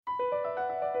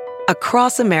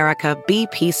Across America,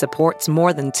 BP supports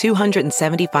more than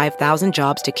 275,000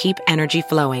 jobs to keep energy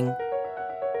flowing.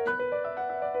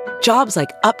 Jobs like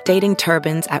updating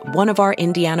turbines at one of our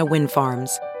Indiana wind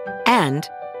farms and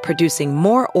producing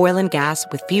more oil and gas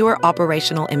with fewer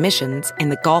operational emissions in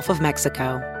the Gulf of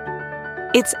Mexico.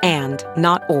 It's and,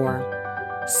 not or.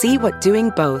 See what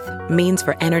doing both means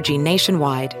for energy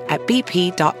nationwide at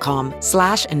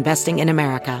bp.com/investing in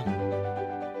America.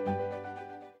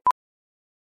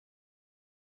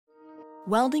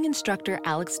 Welding instructor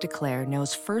Alex DeClaire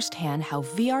knows firsthand how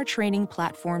VR training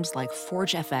platforms like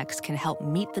ForgeFX can help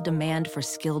meet the demand for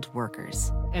skilled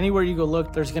workers. Anywhere you go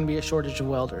look, there's going to be a shortage of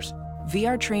welders.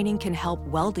 VR training can help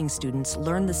welding students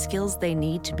learn the skills they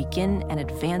need to begin and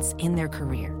advance in their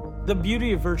career. The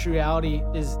beauty of virtual reality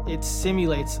is it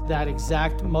simulates that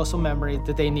exact muscle memory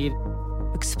that they need.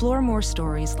 Explore more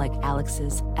stories like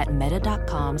Alex's at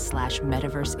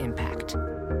meta.com/metaverseimpact.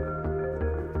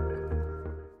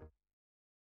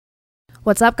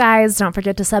 What's up, guys? Don't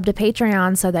forget to sub to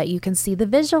Patreon so that you can see the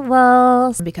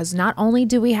visuals, because not only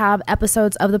do we have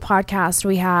episodes of the podcast,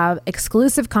 we have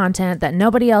exclusive content that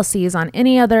nobody else sees on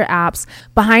any other apps,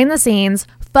 behind the scenes,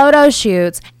 photo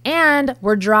shoots, and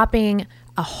we're dropping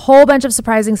a whole bunch of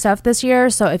surprising stuff this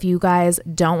year. So if you guys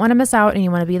don't want to miss out and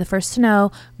you want to be the first to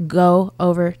know, go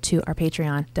over to our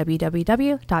Patreon,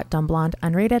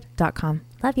 www.dumbblondeunrated.com.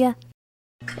 Love ya.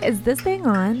 Is this thing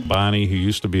on? Bonnie, who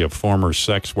used to be a former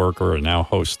sex worker and now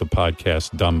hosts the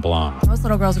podcast Dumb Blonde. Most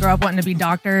little girls grow up wanting to be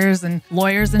doctors and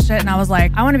lawyers and shit. And I was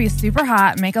like, I want to be super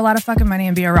hot, make a lot of fucking money,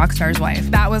 and be a rock star's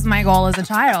wife. That was my goal as a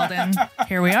child. And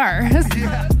here we are.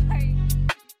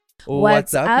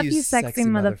 What's up, you sexy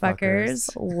motherfuckers?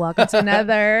 Welcome to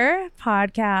another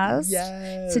podcast.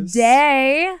 Yes.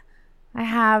 Today, I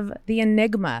have the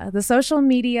enigma, the social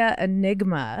media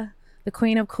enigma, the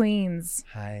queen of queens.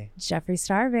 Hi. Jeffree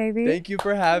Star, baby. Thank you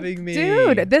for having me.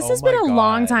 Dude, this has been a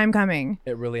long time coming.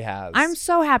 It really has. I'm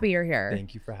so happy you're here.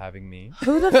 Thank you for having me.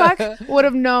 Who the fuck would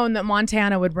have known that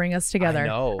Montana would bring us together? I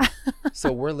know.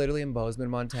 So we're literally in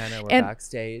Bozeman, Montana. We're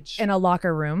backstage. In a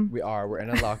locker room. We are. We're in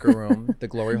a locker room. The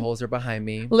glory holes are behind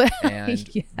me. And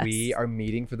yes. we are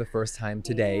meeting for the first time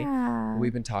today. Yeah.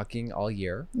 We've been talking all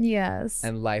year. Yes.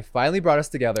 And life finally brought us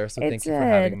together. So thank you for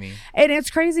having me. And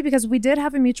it's crazy because we did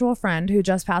have a mutual friend who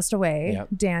just passed away, Yep.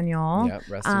 Daniel. Yep,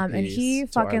 rest in peace and he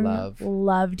to our fucking love.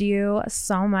 loved you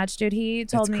so much, dude. He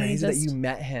told me crazy that you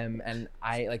met him and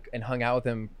I hung out with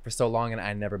him for so long and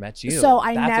I never met you. So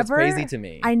That's what's crazy to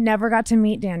me. I never got to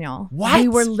meet Daniel. What? We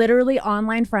were literally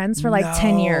online friends for like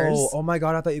 10 years. Oh my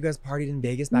God, I thought you guys partied in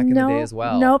Vegas back in the day as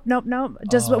well. Nope.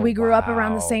 Just Oh, we grew up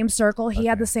around the wow. same circle. He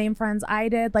had Okay. the same friends I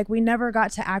did. Like, we never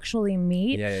got to actually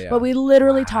meet, Yeah. but we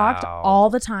literally talked Wow. all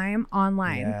the time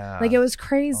online. Yeah. Like, it was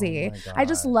crazy. Oh my I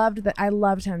just God. loved that. I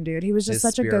loved him, dude. He was just His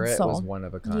such a good spirit soul. was one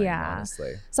of a kind, Yeah.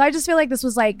 honestly. So I just feel like this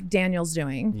was like Daniel's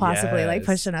doing, possibly like Yes.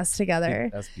 pushing us together.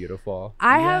 That's beautiful.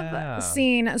 I Yeah. have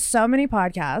seen so many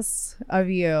podcasts of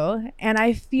you, and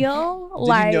I feel Did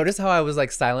like you notice how I was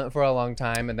like silent for a long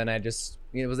time and then I just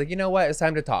was like, you know what? It's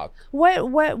time to talk.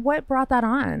 what brought that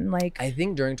on? Like, I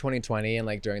think during 2020 and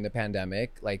like during the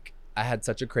pandemic, like I had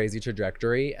such a crazy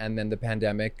trajectory and then the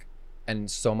pandemic and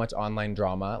so much online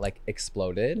drama like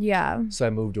exploded. yeah. So I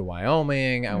moved to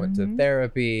Wyoming. I went to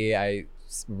therapy. I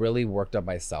really worked on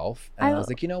myself. And I was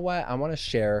like, you know what? I want to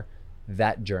share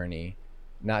that journey,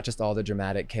 not just all the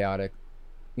dramatic, chaotic,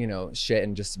 shit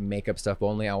and just makeup stuff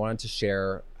only. I wanted to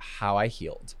share how I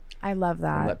healed I love and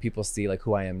that. let people see like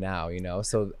who I am now,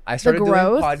 So I started doing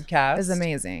growth podcasts. Is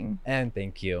amazing. And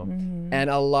thank you. And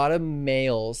a lot of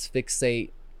males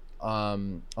fixate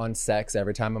on sex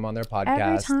every time I'm on their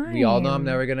podcast. We all know I'm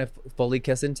never gonna fully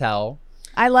kiss and tell.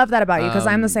 I love that about you because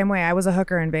I'm the same way. I was a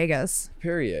hooker in Vegas.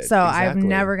 Period. So I'm Exactly.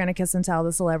 never going to kiss and tell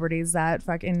the celebrities that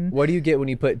fucking What do you get when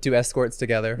you put two escorts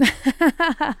together?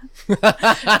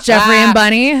 Jeffree and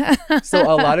Bunny. So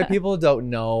a lot of people don't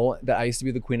know that I used to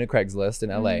be the queen of Craigslist in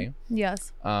LA.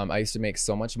 Yes. I used to make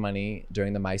so much money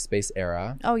during the MySpace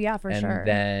era. Oh, yeah, for sure. And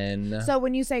then... So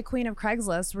when you say queen of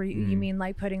Craigslist, you mean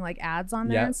like putting like ads on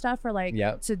there Yep. and stuff, or like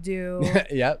Yep. to do...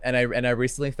 Yep. And I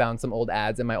recently found some old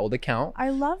ads in my old account. I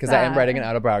love that. Because I am writing an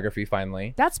autobiography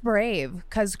finally. That's brave,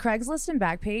 because Craigslist and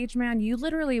Backpage, man, you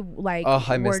literally like... Oh,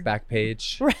 I miss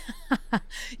Backpage.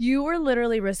 You were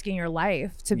literally risking your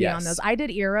life to be on Yes. those. I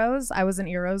did Eros. I was an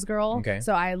Eros girl. Okay.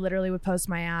 So I literally would post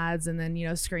my ads and then,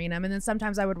 screen them. And then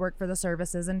sometimes I would work for the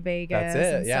services in Vegas That's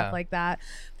it, and yeah. stuff like that.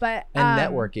 But And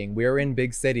networking. We're in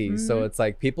big cities. So it's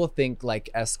like people think like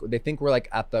they think we're like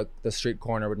at the street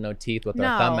corner with no teeth with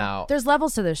our thumb out. There's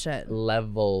levels to this shit.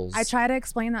 Levels. I try to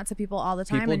explain that to people all the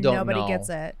time People and don't nobody know. gets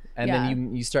it. And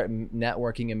then you start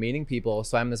networking and meeting people.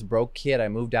 So I'm this broke kid. I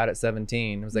moved out at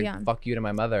 17. I was like, fuck you to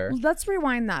my mother. Let's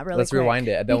rewind that really Let's quick. rewind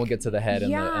it. And then we'll get to the head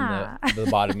and the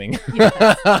bottoming.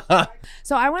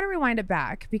 So I want to rewind it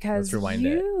back because you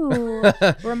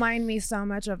remind me so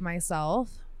much of myself.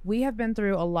 We have been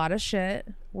through a lot of shit.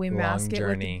 We mask it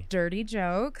with dirty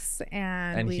jokes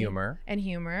and humor.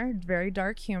 Very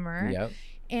dark humor. Yep.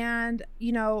 And,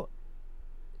 you know,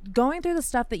 going through the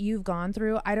stuff that you've gone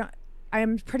through,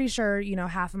 I'm pretty sure, you know,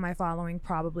 half of my following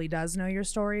probably does know your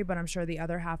story, but I'm sure the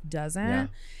other half doesn't. Yeah.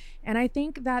 And I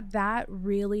think that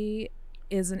really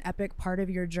is an epic part of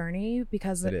your journey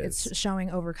because it's showing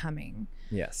overcoming.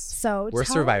 Yes. So we're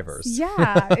survivors.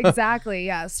 Yeah, exactly.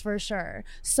 Yes, for sure.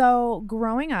 So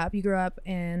growing up, you grew up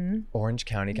in Orange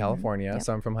County, California. Yep.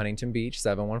 So I'm from Huntington Beach,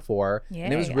 714. Yay,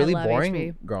 and it was really boring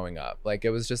HB. growing up. Like it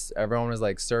was just, everyone was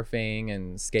like surfing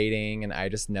and skating. And I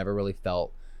just never really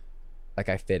felt like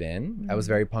I fit in. I was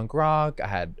very punk rock.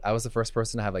 I was the first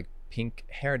person to have like pink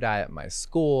hair dye at my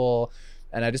school.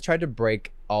 And I just tried to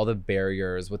break all the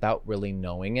barriers without really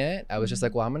knowing it. I was just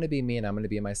like, well, I'm going to be me and I'm going to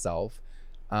be myself.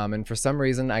 And for some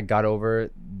reason, I got over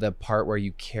the part where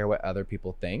you care what other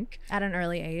people think. At an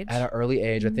early age? At an early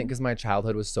age. I think because my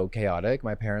childhood was so chaotic.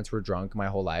 My parents were drunk my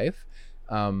whole life.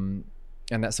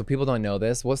 And that, so people don't know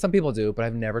this. Well, some people do, but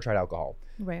I've never tried alcohol.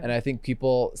 Right. And I think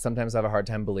people sometimes have a hard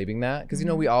time believing that because, you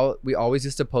know, we always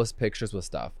used to post pictures with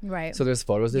stuff. Right. So there's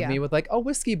photos of me with like a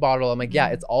whiskey bottle. I'm like, yeah,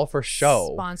 it's all for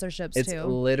show. Sponsorships it's too. It's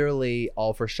literally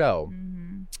all for show.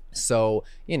 So,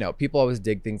 you know, people always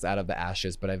dig things out of the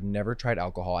ashes, but I've never tried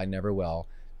alcohol. I never will.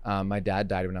 My dad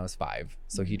died when I was 5.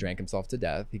 So he drank himself to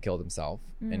death. He killed himself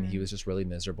and he was just really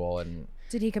miserable. And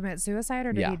did he commit suicide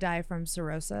or did he die from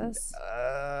cirrhosis?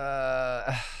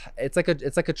 It's like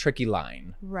a tricky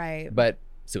line. Right. But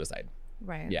suicide.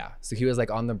 Right. Yeah. So he was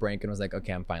like on the brink and was like,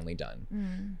 okay, I'm finally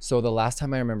done. So the last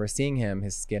time I remember seeing him,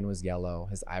 his skin was yellow.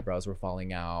 His eyebrows were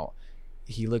falling out.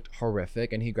 He looked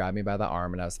horrific and he grabbed me by the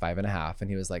arm and I was 5.5 and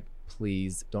he was like,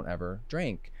 please don't ever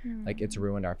drink. Like it's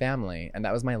ruined our family. And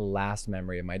that was my last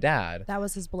memory of my dad. That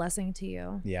was his blessing to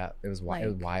you. Yeah. It was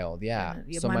wild. Yeah.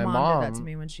 So my mom did that to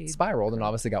me when she spiraled and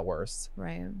obviously got worse.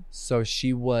 Right. So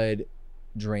she would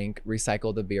drink,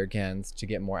 recycle the beer cans to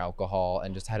get more alcohol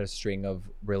and just had a string of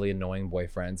really annoying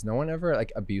boyfriends. No one ever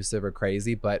like abusive or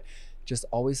crazy, but just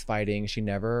always fighting. She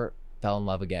never fell in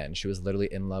love again. She was literally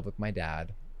in love with my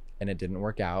dad. And it didn't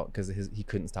work out because he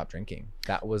couldn't stop drinking.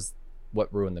 That was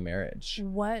what ruined the marriage.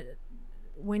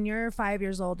 When you're 5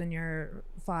 years old and your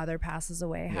father passes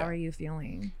away, how are you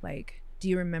feeling? Like, do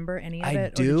you remember any of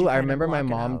it? I do. I remember my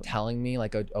mom telling me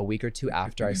like a week or two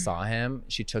after I saw him,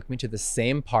 she took me to the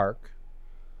same park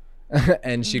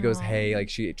and she goes, hey,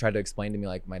 like she tried to explain to me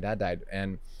like my dad died.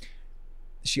 And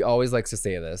she always likes to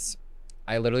say this.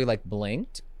 I literally like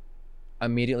blinked,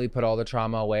 immediately put all the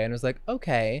trauma away and was like,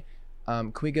 okay.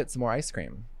 Can we get some more ice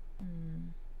cream?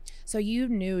 So you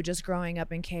knew just growing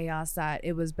up in chaos that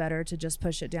it was better to just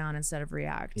push it down instead of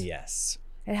react. Yes.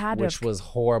 It had to. Which was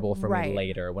horrible for me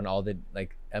later when all the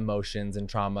like emotions and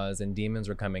traumas and demons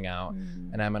were coming out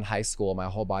and I'm in high school. My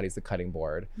whole body's a cutting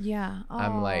board. Yeah.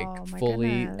 I'm like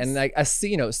fully and like a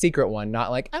secret one, not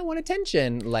like I want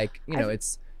attention. Like, you know,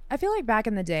 I feel like back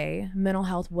in the day, mental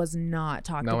health was not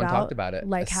talked about. No one talked about it.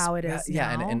 Like how it is now.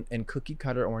 Yeah, and in cookie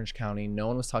cutter Orange County, no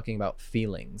one was talking about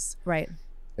feelings. Right.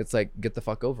 It's like, get the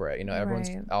fuck over it. You know,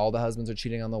 all the husbands are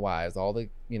cheating on the wives. All the,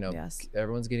 you know,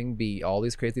 everyone's getting beat. All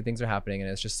these crazy things are happening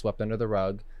and it's just swept under the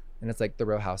rug. And it's like the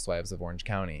Real Housewives of Orange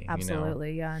County.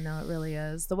 Absolutely. You know? Yeah, no, it really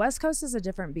is. The West Coast is a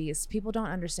different beast. People don't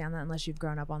understand that unless you've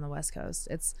grown up on the West Coast.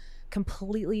 It's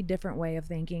completely different way of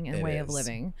thinking and way of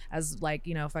living as like,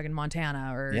 you know, fucking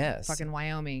Montana or fucking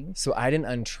Wyoming. So I didn't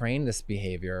untrain this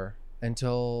behavior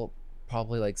until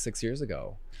probably like 6 years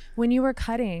ago. When you were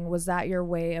cutting, was that your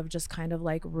way of just kind of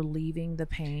like relieving the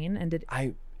pain? And did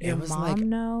your mom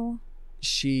know?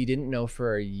 She didn't know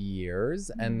for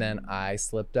years. And then I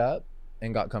slipped up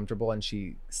and got comfortable and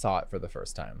she saw it for the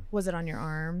first time. Was it on your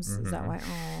arms? Is that why?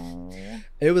 Oh.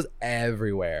 It was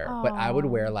everywhere. But I would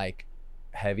wear like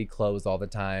heavy clothes all the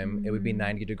time. It would be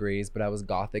 90 degrees, but I was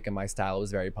gothic and my style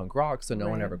was very punk rock. So no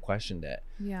one ever questioned it.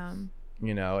 Yeah.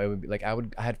 You know, it would be like I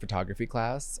had photography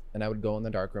class and I would go in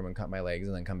the dark room and cut my legs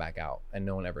and then come back out and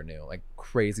no one ever knew. Like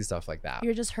crazy stuff like that.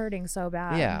 You're just hurting so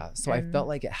bad. Yeah. So I felt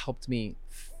like it helped me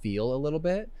feel a little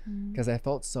bit because I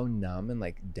felt so numb and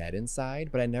like dead inside,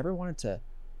 but I never wanted to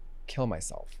kill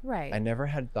myself. Right. I never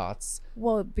had thoughts.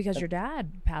 Well, because your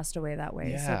dad passed away that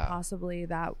way. So possibly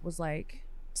that was like.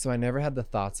 So I never had the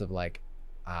thoughts of like,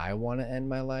 I want to end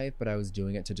my life, but I was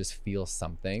doing it to just feel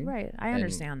something. Right. I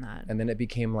understand that. And then it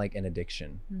became like an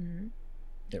addiction.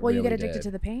 Well, you get addicted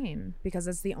to the pain because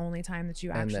it's the only time that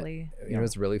you actually. You know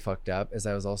what's really fucked up is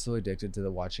I was also addicted to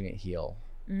the watching it heal.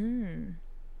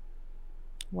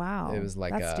 Wow. It was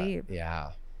like that's deep.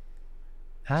 Yeah.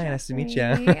 Hi, nice to meet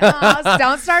you.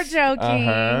 Don't start joking.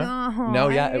 No,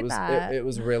 yeah, it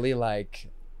was really like,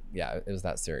 yeah, it was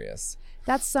that serious.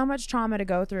 That's so much trauma to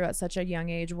go through at such a young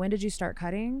age. When did you start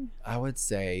cutting? I would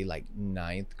say like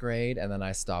 9th grade, and then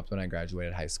I stopped when I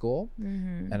graduated high school,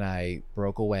 and I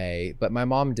broke away. But my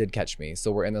mom did catch me.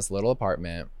 So we're in this little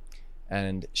apartment,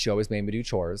 and she always made me do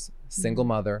chores. Single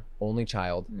mother, only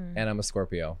child, and I'm a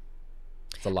Scorpio.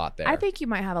 It's a lot there. I think you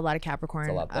might have a lot of Capricorn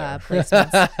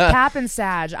placements. Cap and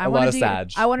Sag. I want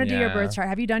to do your birth chart.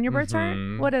 Have you done your birth chart?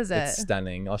 What is it? It's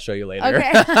stunning. I'll show you later. Okay.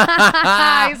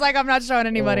 He's like, I'm not showing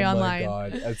anybody online. Oh my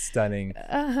God, it's stunning.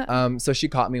 So she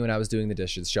caught me when I was doing the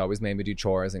dishes. She always made me do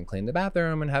chores and clean the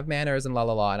bathroom and have manners and la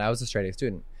la la. And I was a straight A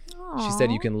student. Aww. She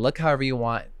said, you can look however you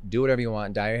want, do whatever you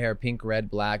want, dye your hair pink, red,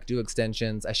 black, do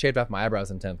extensions. I shaved off my eyebrows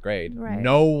in 10th grade. Right.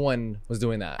 No one was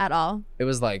doing that. At all. It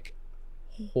was like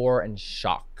horror and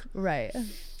shock. Right.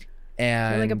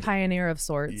 And you're like a pioneer of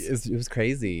sorts. It was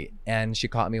crazy. And she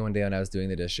caught me one day when I was doing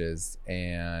the dishes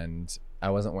and I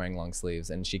wasn't wearing long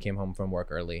sleeves, and she came home from work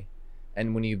early.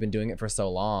 And when you've been doing it for so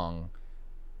long,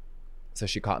 so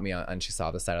she caught me and she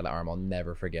saw the side of the arm. I'll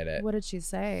never forget it. What did she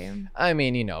say? I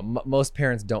mean, you know, most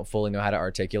parents don't fully know how to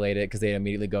articulate it because they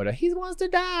immediately go to, he wants to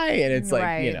die. And it's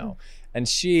like, you know, and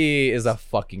she is a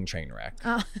fucking train wreck.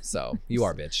 So you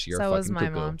are, bitch. You're so fucking was my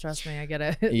cuckoo. Mom. Trust me, I get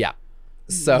it. Yeah.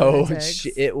 So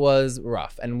it was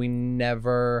rough and we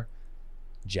never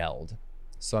gelled.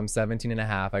 So I'm 17 and a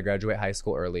half. I graduate high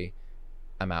school early.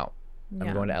 I'm out.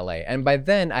 I'm going to LA. And by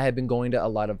then I had been going to a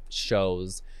lot of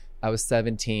shows. I was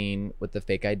 17 with the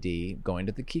fake ID, going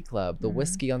to the Key Club, the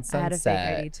Whiskey on Sunset. I had a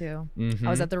fake ID too. I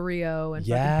was at the Rio and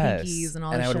fucking Pinkies and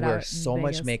all that shit. And I would wear so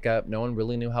much makeup. No one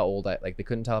really knew how old they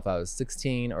couldn't tell if I was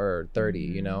 16 or 30,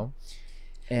 you know?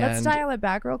 And let's dial it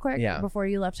back real quick before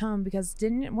you left home, because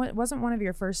wasn't one of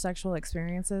your first sexual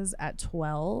experiences at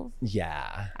 12?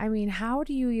 Yeah. I mean, how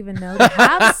do you even know to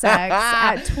have sex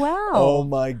at 12? Oh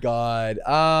my God.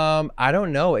 I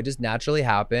don't know. It just naturally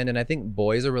happened. And I think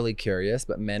boys are really curious,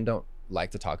 but men don't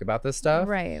like to talk about this stuff.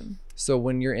 Right. So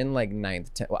when you're in like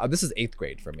 9th, 10th, well, this is 8th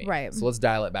grade for me. Right. So let's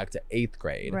dial it back to 8th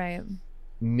grade. Right.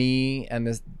 Me and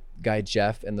this guy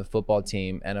Jeff and the football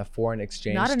team and a foreign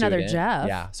exchange student. Not another Jeff.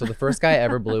 Yeah. So the first guy I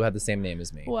ever blew had the same name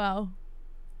as me. Wow.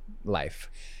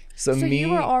 Life. So you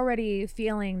were already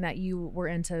feeling that you were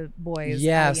into boys.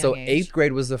 Yeah. At a young age. 8th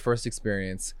grade was the first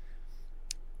experience.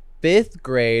 5th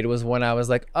grade was when I was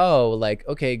like, oh, like,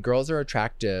 okay, girls are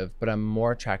attractive, but I'm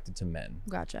more attracted to men.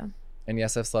 Gotcha. And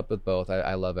yes, I've slept with both.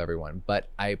 I love everyone, but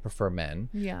I prefer men.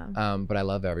 Yeah. But I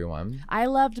love everyone. I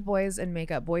loved boys in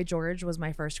makeup. Boy George was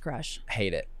my first crush.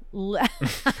 Hate it.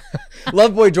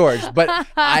 Love Boy George, but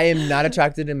I am not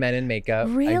attracted to men in makeup.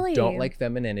 Really? I don't like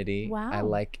femininity. Wow. I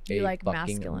like a fucking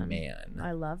masculine. man.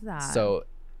 I love that. So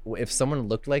if someone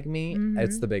looked like me,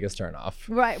 it's the biggest turnoff.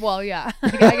 Right. Well, yeah.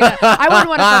 I wouldn't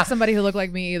want to fuck somebody who looked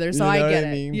like me either. So you know I get what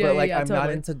I mean? it. Yeah, but like, I'm totally. not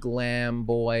into glam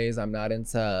boys. I'm not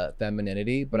into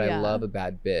femininity, but I love a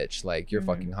bad bitch. Like, you're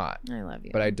fucking hot. I love you.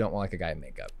 But I don't want like a guy in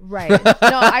makeup. Right. No,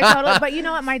 I totally. But you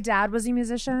know what? My dad was a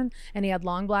musician and he had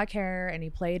long black hair and he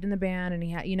played in the band and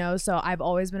he had, you know, so I've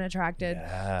always been attracted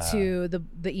to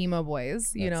the emo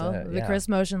boys, you know, the Chris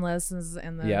Motionless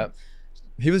and the. Yep.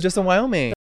 He was just in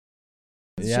Wyoming.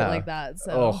 Shit like that.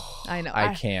 So I know.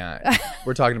 I can't.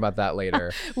 We're talking about that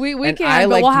later. we can,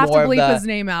 but we'll have to bleep his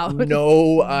name out.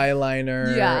 No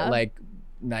eyeliner, like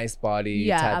nice body,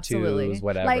 tattoos, absolutely.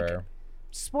 whatever. Like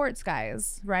sports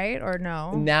guys, right? Or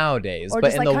no? Nowadays, or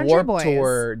but in like the Warped boys.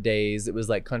 Tour days, it was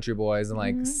like country boys and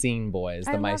like scene boys,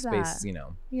 the MySpace, you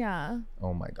know. Yeah.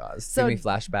 Oh my God. So give me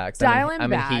flashbacks. Dialing I'm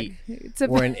back. in heat.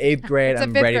 We're in 8th grade.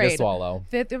 I'm ready to swallow.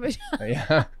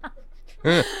 Yeah.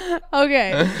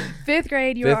 Okay. 5th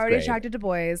grade, you were already attracted to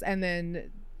boys, and then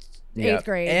 8th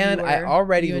grade, and I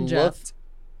already looked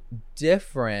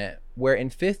different. Where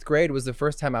in 5th grade was the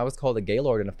first time I was called a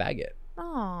gaylord and a faggot.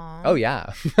 Aww. Oh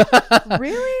yeah.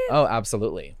 Really? Oh,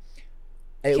 absolutely.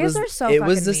 Kids are so it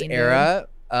was this mean, era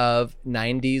of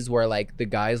 90s where like the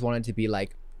guys wanted to be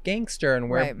like gangster and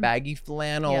wear baggy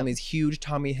flannel and these huge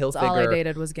Tommy Hilfiger. All I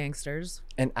dated was gangsters.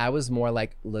 And I was more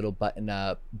like little button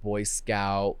up, Boy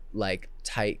Scout, like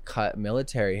tight cut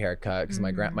military haircut because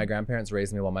my grandparents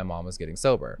raised me while my mom was getting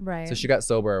sober. Right. So she got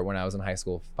sober when I was in high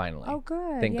school finally. Oh,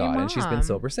 good. Thank God. Mom. And she's been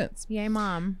sober since. Yay,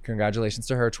 Mom. Congratulations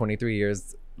to her. 23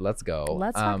 years. Let's go.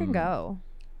 Let's fucking go.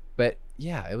 But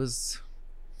yeah, it was...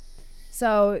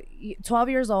 So 12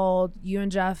 years old, you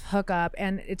and Jeff hook up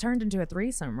and it turned into a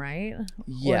threesome, right?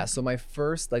 Yeah. So my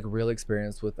first like real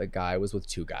experience with a guy was with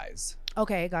 2 guys.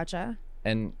 Okay, gotcha.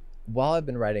 And while I've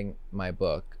been writing my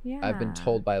book, I've been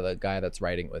told by the guy that's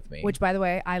writing with me. Which, by the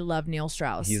way, I love Neil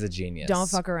Strauss. He's a genius. Don't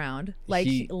fuck around. Like,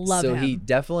 love him. him. So he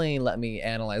definitely let me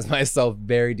analyze myself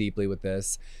very deeply with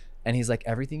this. And he's like,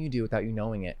 everything you do without you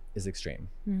knowing it is extreme.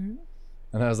 And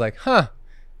I was like, huh.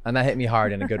 And that hit me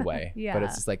hard in a good way. But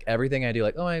it's just like everything I do,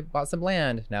 like, oh, I bought some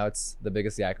land. Now it's the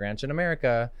biggest yak ranch in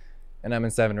America. And I'm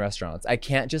in 7 restaurants. I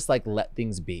can't just like let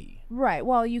things be. Right.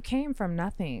 Well, you came from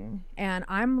nothing. And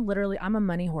I'm a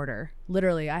money hoarder.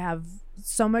 Literally, I have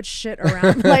so much shit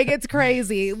around. Like, it's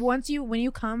crazy. When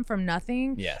you come from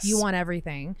nothing, you want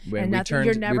everything. When and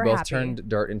we both happy. turned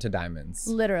dirt into diamonds.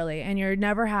 Literally. And you're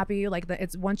never happy. Like,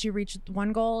 it's once you reach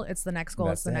one goal, it's the next goal.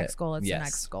 It's the next goal. It's the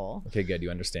next goal. Okay, good. You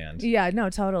understand. Yeah, no,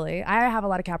 totally. I have a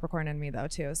lot of Capricorn in me though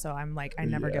too. So I'm like, I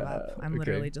never give up. I'm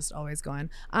literally just always going.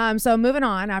 So moving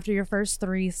on, after your first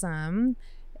threesome,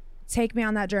 take me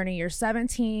on that journey. You're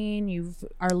 17. You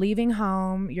are leaving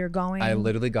home. You're going. I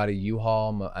literally got a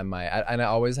U-Haul. And I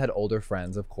always had older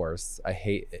friends, of course. I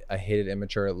hated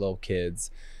immature little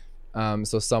kids.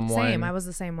 So someone. Same. I was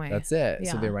the same way. That's it.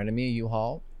 Yeah. So they rented me a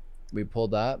U-Haul. We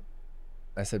pulled up.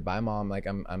 I said, "Bye, Mom. Like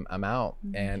I'm out."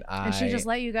 And she just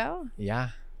let you go. Yeah.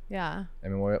 Yeah. I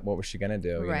mean, what was she gonna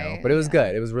do? Right. You know? But it was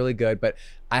good. It was really good. But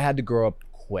I had to grow up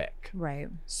quick. Right.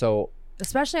 So.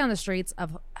 Especially on the streets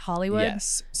of Hollywood.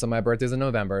 Yes. So my birthday's in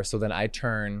November. So then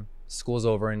school's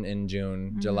over in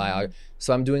June, July.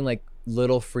 So I'm doing like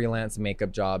little freelance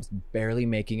makeup jobs, barely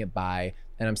making it by,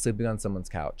 and I'm sleeping on someone's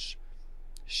couch.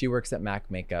 She works at Mac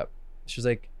Makeup. She's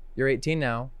like, "You're 18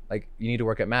 now. Like, you need to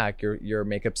work at Mac. Your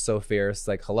makeup's so fierce.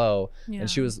 Like, hello." Yeah. And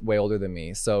she was way older than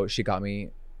me. So she got me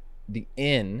the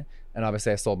in. And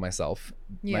obviously I sold myself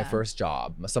my first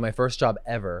job. So my first job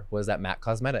ever was at MAC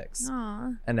Cosmetics.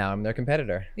 Aww. And now I'm their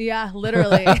competitor. Yeah,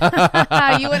 literally.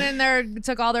 You went in there,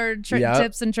 took all their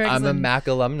tips and tricks. I'm a MAC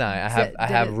alumni. I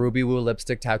have Ruby Woo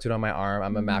lipstick tattooed on my arm.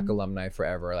 I'm a MAC alumni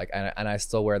forever. Like, and I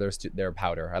still wear their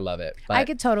powder. I love it. But I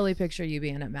could totally picture you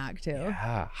being at MAC too.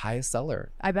 Yeah, highest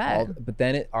seller. I bet. But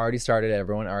then it already started.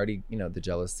 Everyone already, the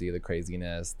jealousy, the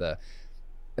craziness,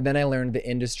 and then I learned the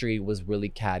industry was really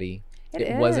catty.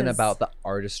 It wasn't about the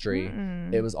artistry.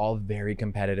 It was all very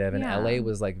competitive, and LA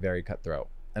was like very cutthroat.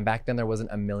 And back then there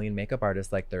wasn't a million makeup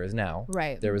artists like there is now.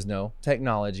 Right. There was no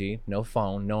technology, no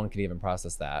phone. No one could even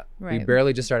process that. Right. We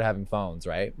barely just started having phones,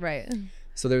 right? Right.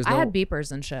 So there's I had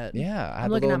beepers and shit. Yeah, I had I'm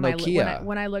the looking little at Nokia.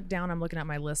 when I look down, I'm looking at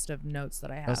my list of notes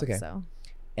that I have. That's okay. So.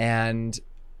 And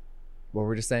what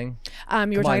were we just saying?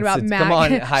 You were talking about Mac. Come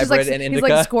on, hybrid and indica.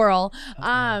 He's like squirrel.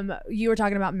 You were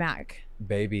talking about Mac.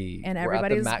 Baby. And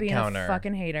everybody's being counter. A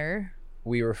fucking hater.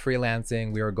 We were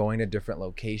freelancing. We were going to different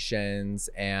locations,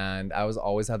 and I was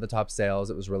always had the top sales.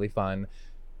 It was really fun.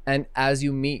 And as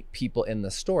you meet people in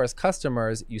the stores,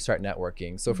 customers, you start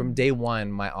networking. So from day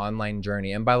one, my online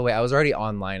journey, and by the way, I was already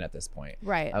online at this point.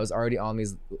 Right. I was already on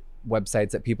these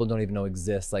websites that people don't even know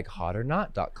exist, like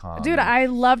hotornot.com. Dude, I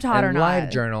loved Hot or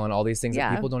Not. LiveJournal and all these things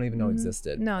that people don't even know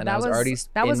existed. No, and that was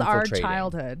our infiltrating.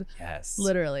 childhood. Yes.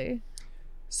 Literally.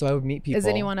 So I would meet people.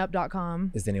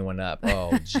 IsAnyoneUp.com. Is anyone up?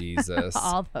 Oh, Jesus.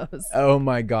 All those. Oh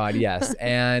my God, yes.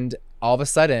 And all of a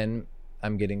sudden,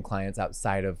 I'm getting clients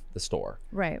outside of the store.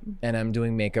 Right. And I'm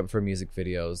doing makeup for music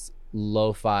videos,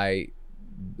 lo-fi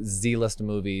Z-list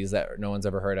movies that no one's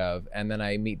ever heard of. And then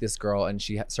I meet this girl and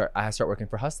I start working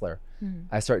for Hustler.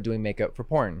 I start doing makeup for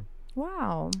porn.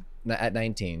 Wow. At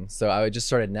 19. So I just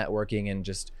started networking and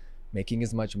just making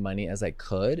as much money as I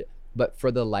could. But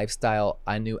for the lifestyle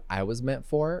I knew I was meant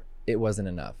for, it wasn't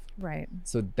enough. Right.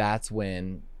 So that's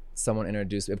when someone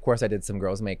introduced me. Of course, I did some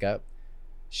girls' makeup.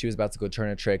 She was about to go turn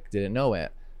a trick, didn't know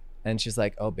it. And she's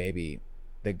like, "Oh, baby,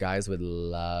 the guys would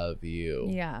love you."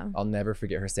 Yeah. I'll never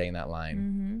forget her saying that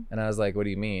line. And I was like, "What do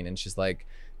you mean?" And she's like,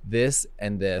 "This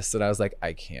and this." And I was like,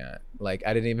 "I can't." Like,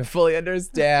 I didn't even fully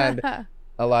understand.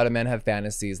 A lot of men have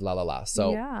fantasies, la la la.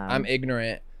 So I'm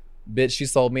ignorant. Bitch, she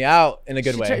sold me out in a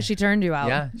good way. She turned you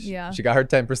out. Yeah. She got her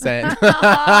 10%.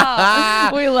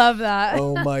 We love that.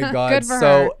 Oh my God. Good for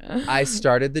her. I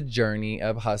started the journey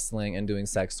of hustling and doing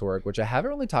sex work, which I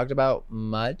haven't really talked about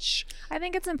much. I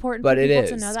think it's important for people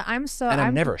to know that. I'm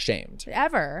never ashamed.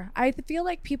 Ever. I feel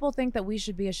like people think that we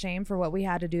should be ashamed for what we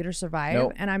had to do to survive.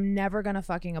 Nope. And I'm never going to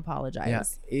fucking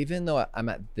apologize. Yeah. Even though I'm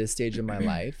at this stage in my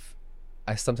life,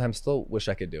 I sometimes still wish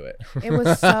I could do it. It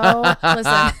was so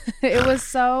listen,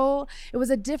 it was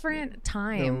a different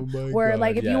time where God,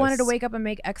 like if you wanted to yes. wake up and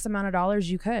make X amount of dollars,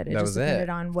 you could. It That just was depended it.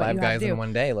 on what 5 you had guys to do. in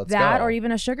one day. Let's that go. or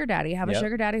even a sugar daddy. Have a Yep.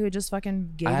 sugar daddy who just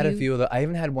fucking gave I had you. a few of the. I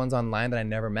even had ones online that I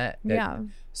never met. Yeah.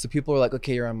 So people were like,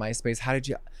 "Okay, you're on MySpace. How did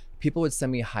you?" People would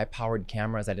send me high-powered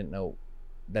cameras I didn't know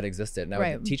that existed, and I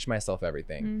Right. would teach myself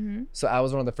everything. Mm-hmm. So I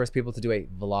was one of the first people to do a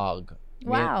vlog.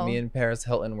 Wow. Me and Paris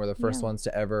Hilton were the first Yeah. ones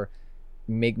to ever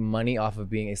make money off of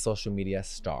being a social media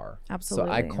star. Absolutely.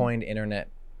 So I coined an internet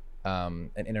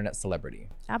celebrity.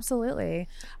 Absolutely.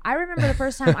 I remember the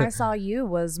first time I saw you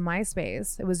was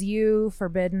MySpace. It was you,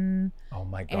 Forbidden. Oh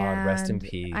my God, rest in and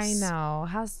peace. I know.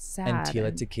 How sad. And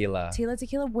Tila Tequila. Tila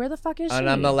Tequila, where the fuck is she? And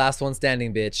I'm the last one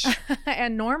standing, bitch.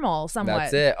 And Normal, somewhat.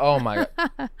 That's it. Oh my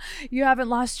God. You haven't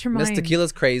lost your mind. Miss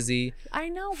Tequila's crazy. I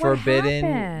know. What Forbidden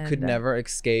happened? could never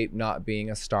escape not being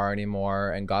a star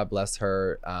anymore. And God bless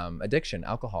her addiction,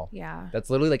 alcohol. Yeah. That's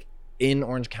literally like in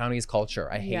Orange County's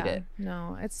culture. I hate it.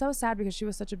 No, it's so sad because she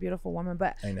was such a beautiful woman.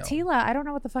 But I know. Tila, I don't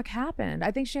know what the fuck happened.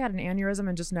 I think she had an aneurysm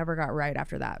and just never got right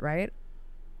after that, right?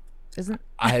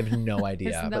 I have no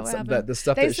idea. Isn't that But what some, happened? the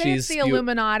stuff They that say she's it's the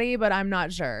Illuminati, but I'm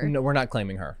not sure. No, we're not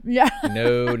claiming her. Yeah.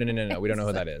 No. We don't know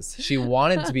who that is. She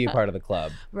wanted to be a part of the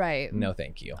club. Right. No,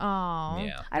 thank you. Oh.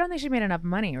 Yeah. I don't think she made enough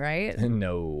money, right?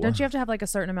 No. Don't you have to have like a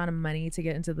certain amount of money to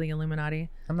get into the Illuminati?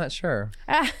 I'm not sure.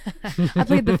 I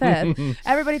plead the fifth.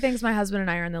 Everybody thinks my husband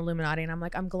and I are in the Illuminati, and I'm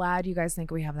like, I'm glad you guys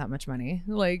think we have that much money.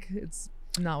 Like, it's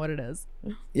not what it is.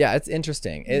 Yeah, it's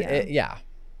interesting. Yeah.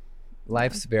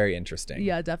 Life's very interesting.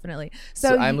 Yeah, definitely.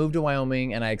 So I moved to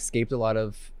Wyoming and I escaped a lot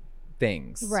of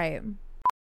things. Right.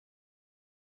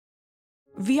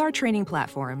 VR training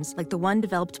platforms, like the one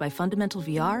developed by Fundamental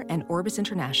VR and Orbis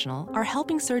International, are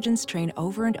helping surgeons train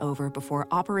over and over before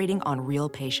operating on real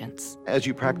patients. As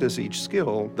you practice each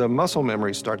skill, the muscle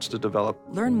memory starts to develop.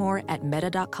 Learn more at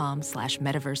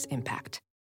meta.com/metaverseimpact.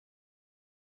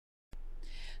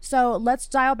 So let's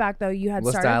dial back though.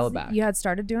 Let's dial it back. You had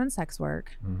started doing sex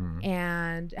work. Mm-hmm.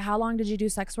 And how long did you do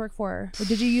sex work for? Or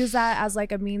did you use that as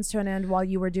like a means to an end while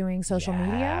you were doing social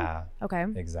media? Okay.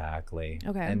 Exactly.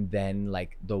 Okay. And then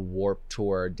like the Warp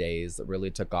Tour days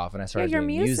really took off and I started your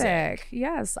doing music.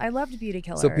 Yes. I loved Beauty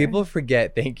Killer. So people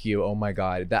forget, thank you, oh my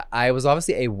God, that I was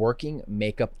obviously a working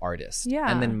makeup artist.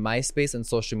 Yeah. And then MySpace and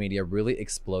social media really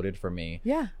exploded for me.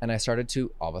 Yeah. And I started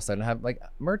to all of a sudden have like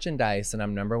merchandise and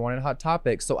I'm #1 in Hot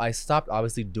Topics. So I stopped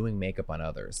obviously doing makeup on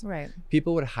others. Right.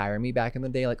 People would hire me back in the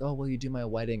day like, oh, will you do my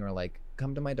wedding? Or like,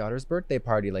 come to my daughter's birthday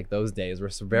party. Like those days were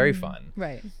very fun.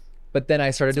 Right. But then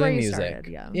I started That's where doing you music.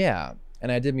 started, Yeah.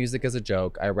 And I did music as a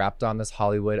joke. I rapped on this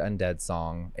Hollywood Undead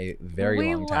song a very long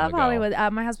time ago. We love Hollywood.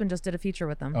 My husband just did a feature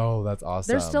with them. Oh, that's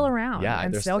awesome. They're still around. Yeah,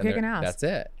 and they're still kicking ass. That's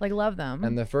it. Like, love them.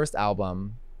 And the first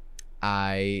album,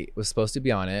 I was supposed to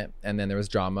be on it, and then there was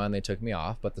drama, and they took me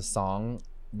off. But the song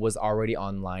was already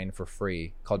online for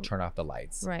free, called "Turn Off the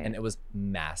Lights," Right. and it was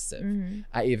massive. Mm-hmm.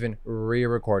 I even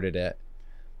re-recorded it.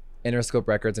 Interscope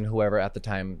Records and whoever at the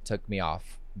time took me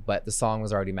off, but the song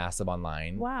was already massive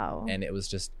online. Wow. And it was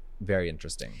just very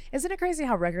interesting. Isn't it crazy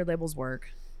how record labels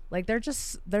work? Like they're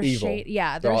Evil. shady.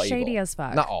 Yeah, They're they're all shady evil. as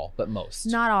fuck. Not all, but most.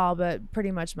 Not all, but pretty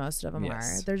much most of them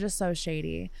Yes. are. They're just so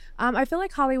shady. I feel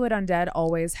like Hollywood Undead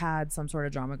always had some sort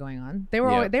of drama going on. They were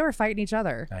Yeah. always, they were fighting each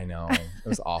other. I know. It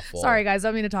was awful. Sorry guys,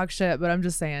 don't mean to talk shit, but I'm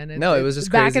just saying. No, it was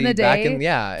just back crazy. in the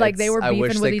day. Like they were I wish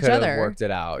beefing they with each could have other. worked it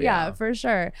out. Yeah, for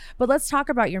sure. But let's talk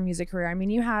about your music career. I mean,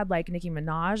 you had like Nicki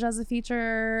Minaj as a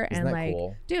feature, Isn't and that like,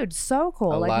 cool? dude, so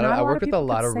cool. Like, I worked with a people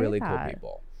lot could of say really cool that.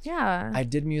 people. Yeah. I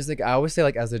did music. I always say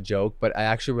like as a joke, but I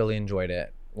actually really enjoyed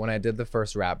it. When I did the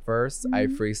first rap verse, I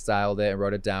freestyled it and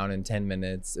wrote it down in 10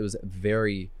 minutes. It was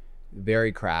very,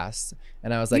 very crass.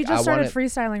 And I was like, you just I started wanted...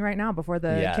 freestyling right now before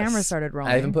the Yes. camera started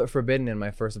rolling. I even put Forbidden in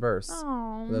my first verse.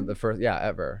 Oh. The first,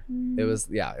 ever. It was,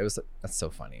 that's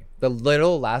so funny. The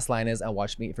little last line is, I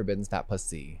watched me eat Forbidden's fat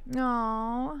pussy.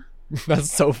 No.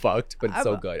 That's so fucked, but it's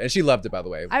so good. And she loved it, by the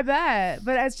way. I bet,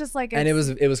 but it's just like, And it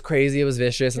was crazy. It was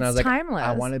vicious. And I was like, timeless.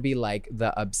 I want to be like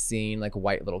the obscene, like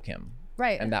white Little Kim.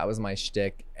 Right. And that was my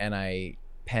shtick. And I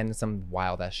penned some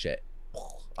wild ass shit.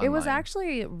 It was online.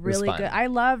 actually really fun. good. I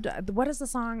loved, what is the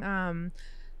song?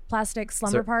 Plastic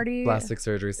Slumber Party. Plastic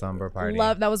Surgery Slumber Party.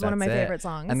 That was one of my That's it. favorite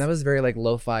songs. And that was very like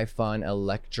lo-fi, fun,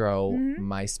 electro,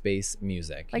 MySpace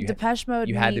music. Like Depeche Mode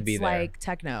you had to be there. like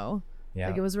techno. Yeah.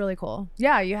 Like it was really cool.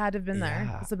 Yeah, you had to have been there.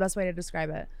 Yeah. It's the best way to describe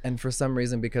it. And for some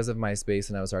reason, because of MySpace,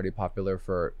 and I was already popular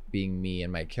for being me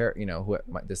and my character,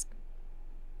 this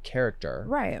character,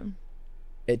 Right.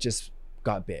 it just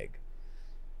got big.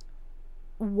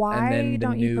 Why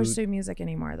don't you pursue music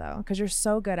anymore though? Because you're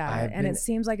so good at it, and it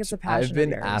seems like it's a passion. I've been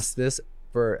of yours. asked this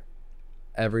for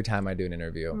every time I do an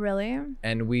interview. Really?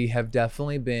 And we have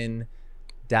definitely been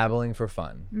dabbling for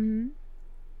fun. Mm-hmm.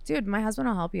 Dude, my husband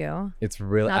will help you. It's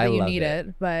really, not I that you love need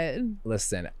it, but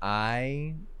listen,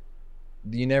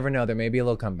 you never know. There may be a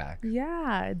little comeback.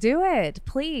 yeah, do it,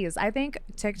 please. I think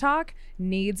TikTok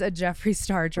needs a Jeffree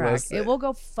Star track. Listen, it will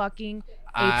go fucking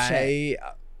apeshit.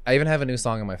 I even have a new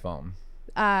song on my phone.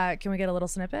 Can we get a little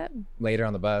snippet? Later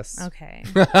on the bus. Okay.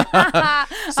 So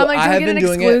I'm like, I have been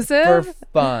doing it for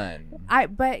fun.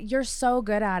 But you're so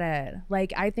good at it.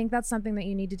 Like, I think that's something that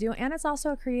you need to do, and it's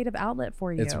also a creative outlet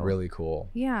for you. It's really cool.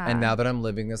 Yeah. And now that I'm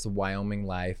living this Wyoming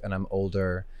life and I'm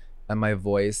older and my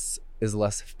voice is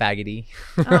less faggoty,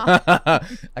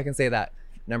 I can say that.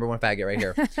 Number one faggot right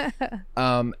here.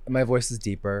 My voice is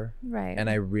deeper. Right. And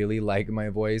I really like my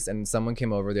voice. And someone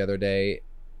came over the other day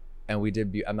and we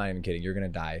did, I'm not even kidding, you're going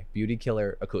to die. Beauty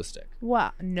Killer acoustic.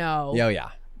 What? No. Oh, yeah.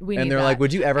 We and need they're that. like,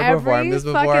 would you ever perform this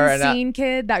before? Every And fucking scene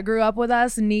kid that grew up with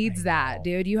us needs that,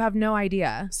 dude. You have no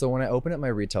idea. So when I open up my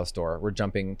retail store, we're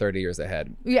jumping 30 years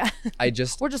ahead. Yeah. We're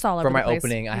just all over for my the place.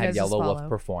 opening, I had Yellow Wolf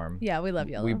perform. Yeah, we love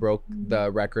Yellow. We broke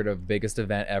the record of biggest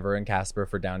event ever in Casper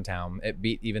for downtown. It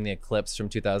beat even the Eclipse from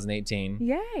 2018.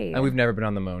 Yay. And we've never been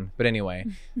on the moon. But anyway,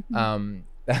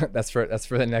 that's for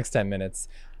the next 10 minutes.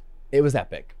 It was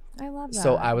epic. I love that.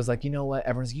 So I was like, you know what?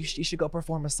 Everyone's like, you should go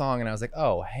perform a song. And I was like,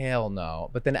 oh, hell no.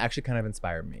 But then it actually kind of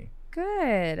inspired me.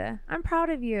 Good. I'm proud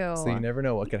of you. So you never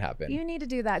know what could happen. You need to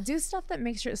do that. Do stuff that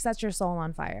sets your soul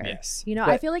on fire. Yes. You know,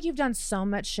 I feel like you've done so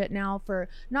much shit now for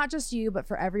not just you, but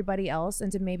for everybody else,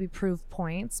 and to maybe prove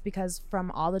points, because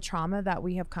from all the trauma that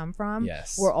we have come from,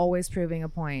 yes, we're always proving a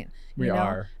point. We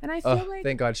are. And I feel like,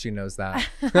 thank God she knows that.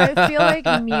 I feel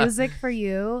like music for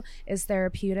you is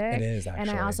therapeutic. It is, actually.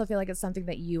 And I also feel like it's something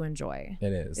that you enjoy.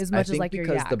 It is. As much as like your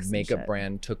because yaks the makeup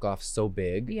brand took off so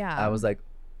big. Yeah. I was like,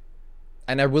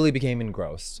 and I really became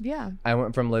engrossed. Yeah. I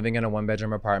went from living in a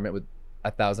 1-bedroom apartment with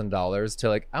 $1,000 to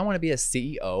like, I want to be a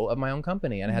CEO of my own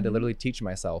company. And I had to literally teach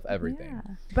myself everything.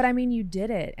 Yeah. But I mean, you did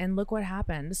it, and look what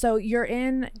happened. So you're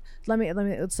in,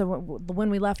 so when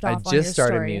we left off on your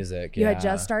started story, music. You had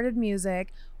just started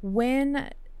music. When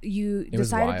you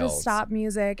decided to stop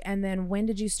music, and then when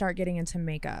did you start getting into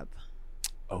makeup?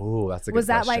 Oh, that's a good question. Was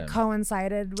that like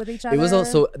coincided with each other? It was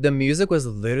also, the music was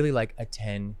literally like a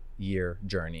 10-year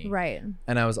journey. Right.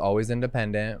 And I was always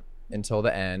independent until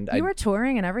the end. You were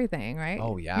touring and everything, right?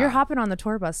 Oh, yeah. You're hopping on the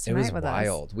tour bus tonight with us. It was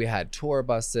wild. We had tour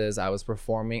buses. I was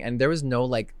performing, and there was no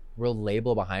like real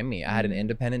label behind me. I had an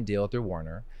independent deal through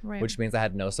Warner, which means I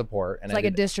had no support. And it's like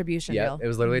a distribution deal. It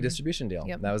was literally a distribution deal.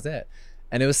 Yep. That was it.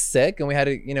 And it was sick. And we had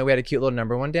a cute little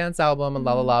 #1 dance album and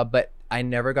la la la. But I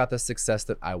never got the success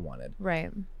that I wanted.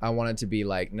 Right. I wanted to be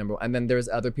like #1. And then there's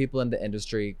other people in the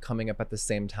industry coming up at the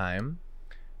same time,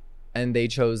 and they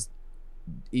chose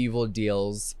evil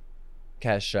deals,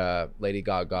 Kesha, Lady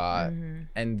Gaga,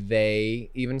 and they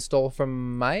even stole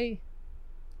from my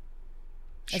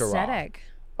aesthetic.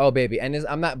 Oh, baby. And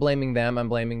I'm not blaming them. I'm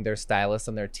blaming their stylists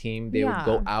and their team. They would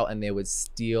go out and they would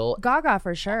steal. Gaga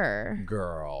for sure.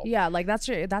 Girl. Yeah, like that's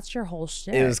your whole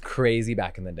shit. It was crazy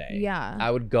back in the day. Yeah.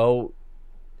 I would go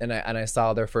and I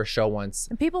saw their first show once.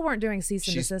 And people weren't doing cease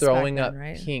and desist. She's throwing back up then,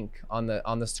 right? pink on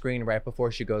the screen right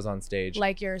before she goes on stage.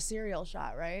 Like your cereal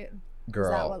shot, right?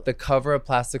 Girl, the cover of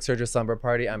Plastic Surgery Slumber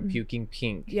Party, I'm puking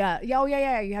pink. Yeah. Oh,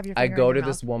 yeah. You have your finger I go in your to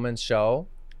this woman's show.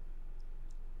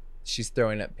 She's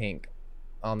throwing up pink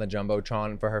on the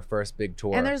Jumbotron for her first big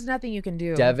tour. And there's nothing you can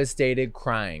do. Devastated,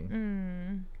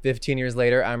 crying. 15 years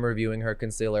later, I'm reviewing her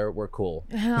concealer. We're cool.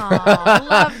 Aww,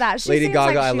 love that. Lady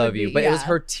Gaga, I love you. But it was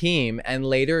her team. And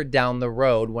later down the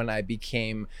road, when I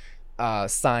became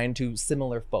signed to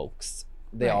similar folks,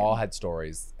 they all had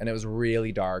stories. And it was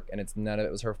really dark. And none of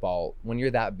it was her fault. When you're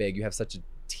that big, you have such a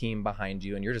team behind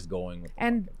you. And you're just going with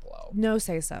the flow. No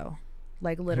say so.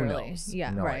 Like literally.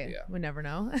 Yeah, no right. idea. We never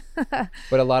know.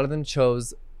 But a lot of them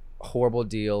chose horrible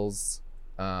deals.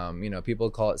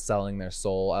 People call it selling their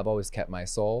soul. I've always kept my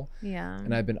soul. Yeah.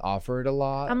 And I've been offered a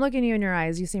lot. I'm looking you in your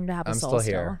eyes. You seem to have a soul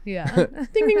still here. Yeah.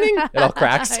 Ding, ding, ding. It all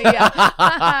cracks.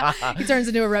 Yeah. He turns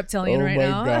into a reptilian right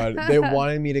now. Oh my God. They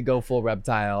wanted me to go full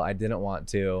reptile. I didn't want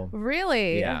to.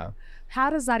 Really? Yeah. How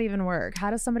does that even work?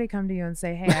 How does somebody come to you and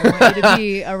say, hey, I want you to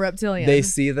be a reptilian? They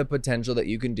see the potential that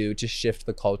you can do to shift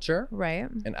the culture. Right.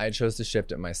 And I chose to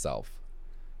shift it myself.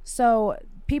 So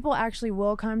people actually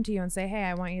will come to you and say, hey,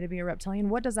 I want you to be a reptilian.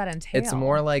 What does that entail? It's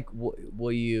more like,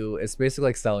 it's basically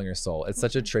like selling your soul. It's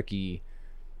such a tricky,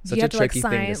 you have to thing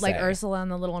sign, to say. like Ursula and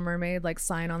the Little Mermaid, like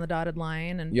sign on the dotted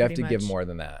line. And you have to give more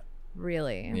than that.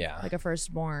 Really? Yeah. Like a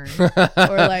firstborn or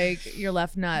like your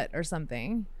left nut or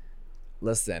something.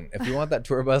 Listen, if you want that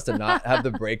tour bus to not have the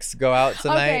brakes go out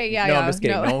tonight, Okay, yeah, no, yeah, I'm just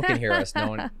kidding. no. No one can hear us.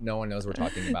 No one knows we're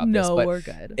talking about this. No, But we're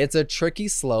good. it's a tricky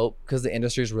slope because the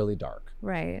industry is really dark.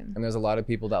 Right. And there's a lot of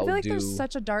people that I feel will like do. there's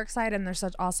such a dark side and there's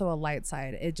such also a light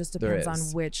side. It just depends on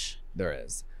which. There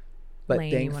is. But lane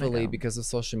you wanna thankfully, go. because of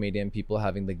social media and people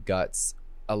having the guts,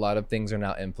 a lot of things are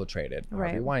now infiltrated.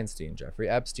 Right. Harvey Weinstein, Jeffrey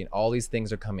Epstein, all these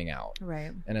things are coming out.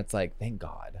 Right. And it's like, thank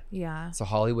God. Yeah. So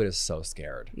Hollywood is so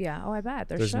scared. Yeah. Oh, I bet.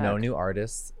 There's no new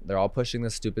artists. They're all pushing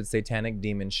this stupid satanic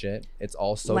demon shit. It's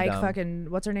all so like dumb. fucking,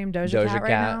 what's her name? Doja Cat right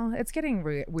Cat. now? It's getting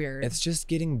weird. It's just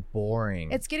getting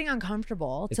boring. It's getting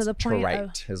uncomfortable It's to the point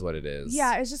trite is what it is.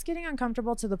 Yeah, it's just getting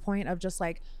uncomfortable to the point of just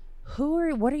like,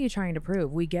 what are you trying to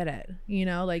prove? We get it. You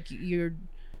know, like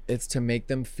It's to make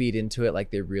them feed into it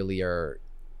like they really are.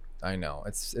 I know.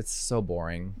 It's so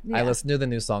boring. Yeah. I listened to the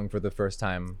new song for the first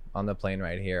time on the plane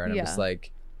right here, and I'm just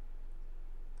like,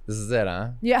 this is it, huh?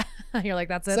 Yeah. You're like,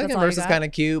 that's it. Second that's all verse you is got? kind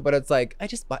of cute, but it's like, I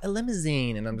just bought a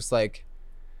limousine, and I'm just like,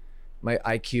 my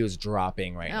IQ is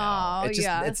dropping right now. Oh, It's just,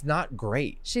 yeah. it's not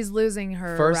great. She's losing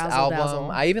her First razzle album,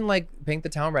 dazzle. I even like Paint the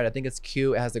Town Red. I think it's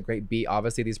cute. It has a great beat.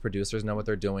 Obviously, these producers know what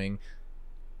they're doing.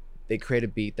 They create a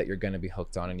beat that you're going to be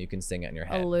hooked on and you can sing it in your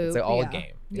head. loop, It's like all yeah. a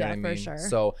game. You Yeah, know what I mean? for sure.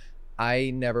 So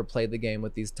I never played the game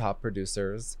with these top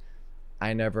producers.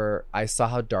 I saw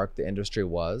how dark the industry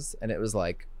was, and it was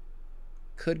like,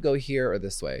 could go here or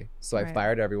this way. So I Right.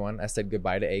 fired everyone. I said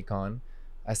goodbye to Akon.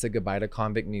 I said goodbye to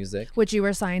Convict Music. Which you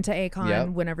were signed to Akon Yep.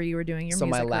 whenever you were doing your So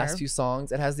music my last career. few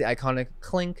songs, it has the iconic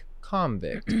Clink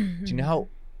Convict. Do you know how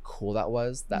cool that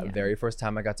was? That Yeah. very first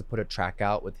time I got to put a track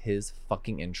out with his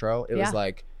fucking intro. It Yeah. was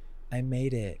like, I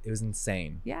made it. It was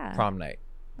insane. Yeah. Prom Night,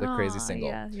 the crazy Aw, single,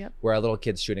 Yeah, yep. where our little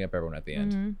kids shooting up everyone at the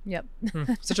end. Mhm, yep.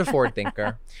 Such a forward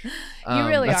thinker. You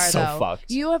really that's are, so though. fucked.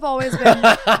 You have always been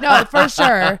no, for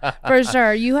sure, for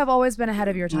sure. You have always been ahead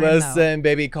of your time. though. Listen,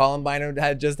 baby, Columbine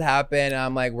had just happened.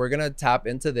 I'm like, we're gonna tap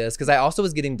into this because I also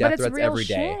was getting But death it's threats real every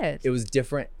day. shit. It was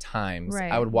different times.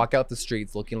 Right. I would walk out the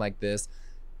streets looking like this,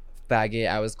 faggot.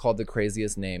 I was called the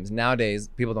craziest names. Nowadays,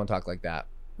 people don't talk like that.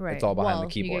 Right. It's all behind well,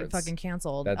 the keyboards. You get fucking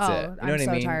canceled. That's oh, it. You know I'm what I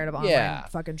so mean? tired of online Yeah.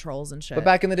 fucking trolls and shit. But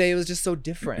back in the day, it was just so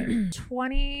different.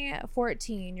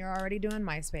 2014, you're already doing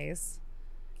MySpace.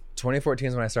 2014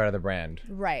 is when I started the brand.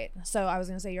 Right. So I was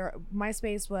gonna say your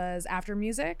MySpace was after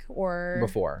music or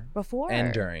Before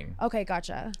and during. Okay,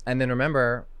 gotcha. And then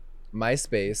remember,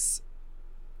 MySpace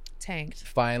Tanked.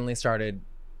 finally started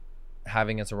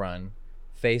having its run.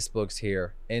 Facebook's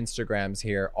here, Instagram's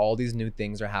here, all these new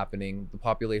things are happening. The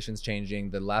population's changing.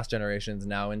 The last generation's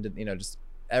now into, just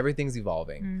everything's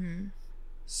evolving. Mm-hmm.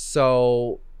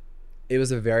 So it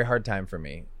was a very hard time for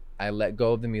me. I let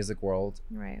go of the music world.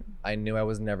 Right. I knew I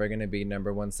was never going to be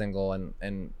 #1 single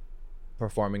and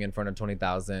performing in front of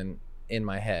 20,000 in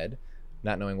my head,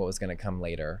 not knowing what was going to come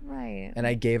later. Right. And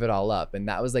I gave it all up. And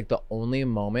that was like the only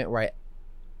moment where I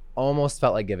almost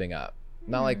felt like giving up.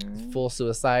 Not like full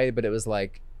suicide, but it was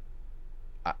like,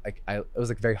 it was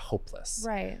like very hopeless.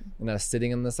 Right. And I was sitting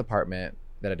in this apartment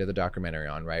that I did the documentary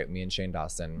on, right? Me and Shane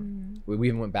Dawson. We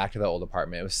even went back to the old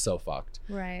apartment. It was so fucked.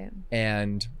 Right.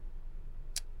 And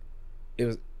it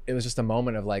was just a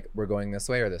moment of like, we're going this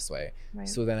way or this way. Right.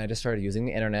 So then I just started using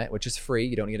the internet, which is free.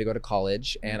 You don't need to go to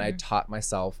college. And I taught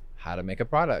myself how to make a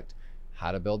product,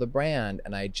 how to build a brand.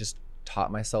 And I just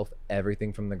taught myself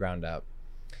everything from the ground up.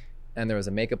 And there was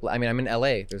a makeup, I'm in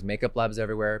LA, there's makeup labs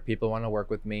everywhere. People want to work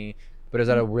with me, but it was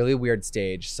at a really weird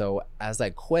stage. So as I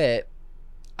quit,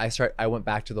 I went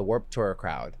back to the Warped Tour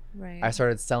crowd. Right. I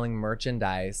started selling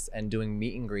merchandise and doing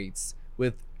meet and greets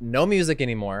with no music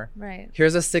anymore. Right.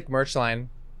 Here's a sick merch line.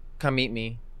 Come meet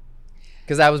me.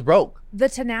 Because I was broke. The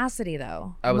tenacity,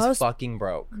 though. I was fucking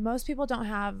broke. Most people don't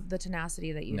have the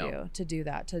tenacity that you No. do to do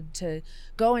that, to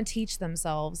go and teach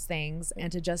themselves things and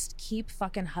to just keep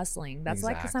fucking hustling. That's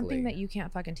like something Exactly. that you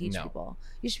can't fucking teach No. people.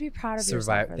 You should be proud of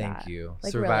yourself for that. Thank you.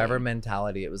 Like, Survivor really.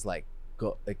 mentality. It was like,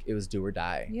 it was do or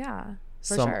die. Yeah,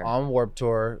 for So sure. I'm on Warped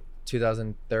Tour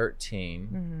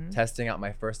 2013, testing out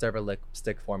my first ever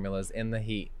lipstick formulas in the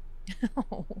heat.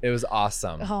 It was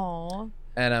awesome. Oh.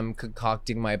 And I'm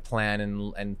concocting my plan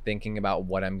and thinking about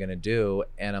what I'm gonna do.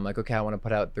 And I'm like, okay, I want to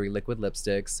put out 3 liquid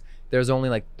lipsticks. There's only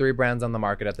like 3 brands on the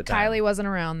market at the time. Kylie wasn't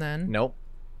around then. Nope.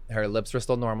 Her lips were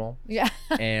still normal. Yeah.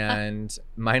 And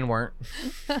mine weren't.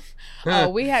 Oh,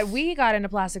 we got into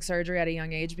plastic surgery at a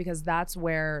young age because that's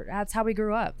how we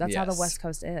grew up. That's how the Yes. West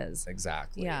Coast is.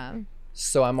 Exactly. Yeah.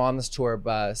 So I'm on this tour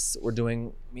bus. We're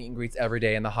doing meet and greets every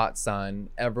day in the hot sun.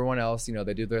 Everyone else,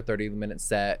 they do their 30-minute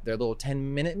set, their little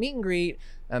 10-minute meet and greet,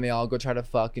 and they all go try to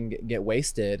fucking get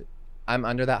wasted. I'm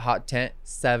under that hot tent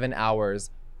 7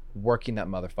 hours working that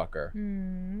motherfucker,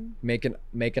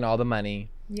 making all the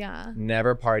money. Yeah.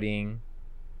 Never partying.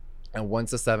 And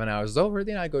once the 7 hours is over,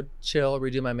 then I go chill,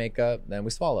 redo my makeup, then we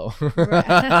swallow.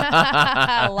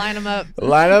 Line them up.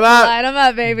 Line them up. Line them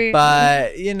up, baby.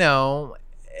 But, you know,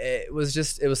 it was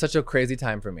such a crazy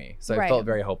time for me. So I felt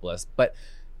very hopeless. But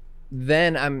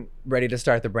then I'm ready to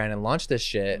start the brand and launch this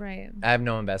shit. Right. I have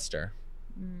no investor.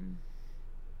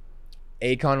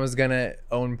 Akon was going to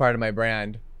own part of my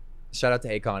brand. Shout out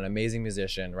to Akon, amazing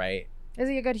musician, right? Is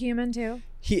he a good human too?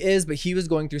 He is, but he was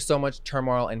going through so much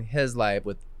turmoil in his life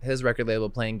with his record label,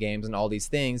 playing games and all these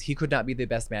things. He could not be the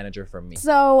best manager for me.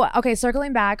 So, okay,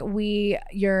 circling back,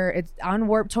 it's on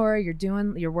Warped Tour,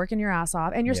 you're working your ass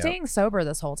off, and you're staying sober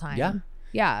this whole time. Yeah.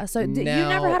 Yeah. So you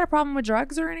never had a problem with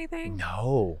drugs or anything?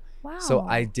 No. Wow. So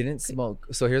I didn't smoke.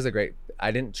 So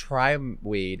I didn't try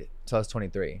weed till I was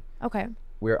 23. Okay.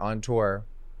 We were on tour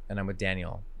and I'm with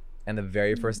Daniel. And the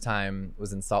very first time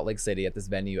was in Salt Lake City at this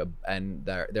venue, and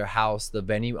their house, the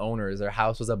venue owners, their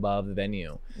house was above the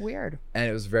venue. Weird. And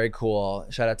it was very cool.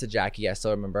 Shout out to Jackie. I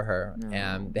still remember her. No.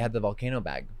 And they had the volcano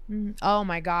bag. Oh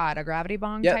my God. A gravity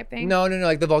bong type thing? No.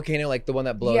 Like the volcano, like the one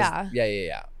that blows. Yeah.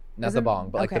 Yeah. Not the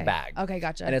bong, but like the bag. Okay,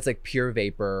 gotcha. And it's like pure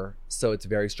vapor. So it's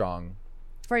very strong.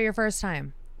 For your first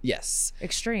time? Yes.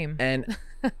 Extreme. And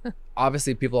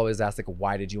obviously people always ask, like,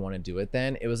 why did you want to do it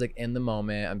then? It was like in the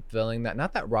moment, I'm feeling that,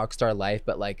 not that rock star life,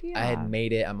 but like I had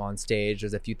made it. I'm on stage.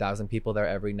 There's a few thousand people there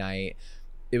every night.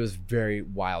 It was very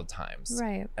wild times.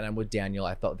 Right. And I'm with Daniel.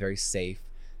 I felt very safe.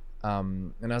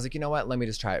 And I was like, you know what? Let me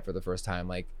just try it for the first time.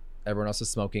 Like everyone else was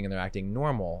smoking and they're acting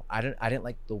normal. I didn't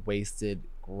like the wasted,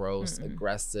 gross,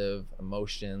 aggressive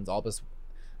emotions, all this.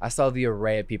 I saw the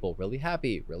array of people really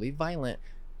happy, really violent,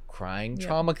 crying,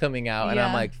 trauma coming out, and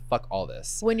I'm like, fuck all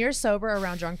this. When you're sober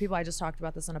around drunk people, I just talked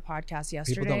about this on a podcast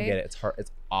yesterday. People don't get it. It's hard.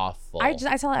 It's awful. I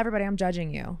tell everybody I'm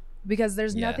judging you because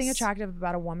there's nothing attractive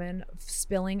about a woman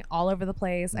spilling all over the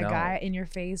place, a guy in your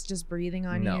face just breathing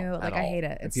on you. Like I hate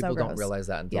it. It's and people so gross. don't realize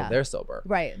that until they're sober.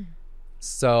 Right.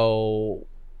 So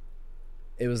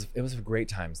it was great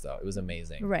times though. It was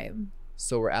amazing. Right.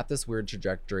 So we're at this weird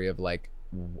trajectory of like,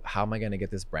 how am I going to get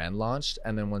this brand launched?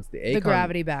 And then once the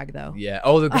gravity bag though. Yeah.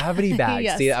 Oh, the gravity bag.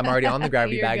 Yes. See, I'm already on the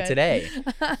gravity bag today.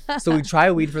 So we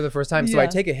try weed for the first time. So I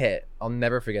take a hit. I'll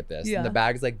never forget this. And the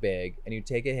bag's like big and you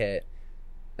take a hit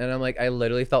and I'm like, I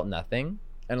literally felt nothing.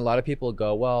 And a lot of people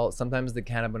go, well, sometimes the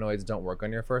cannabinoids don't work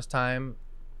on your first time.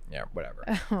 Yeah, whatever.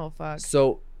 Oh, fuck.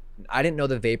 So I didn't know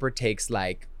the vapor takes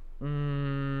like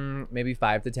maybe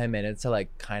 5 to 10 minutes to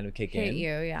like kind of kick in. Hit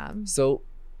you, yeah. So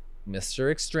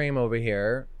Mr. Extreme over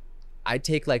here, I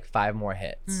take like 5 more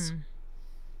hits.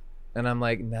 And I'm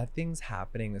like, nothing's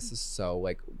happening. This is so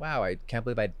like, wow, I can't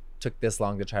believe I took this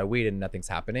long to try weed and nothing's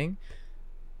happening.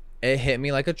 It hit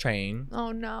me like a train.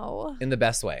 Oh no. In the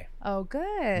best way. Oh,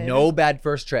 good. No bad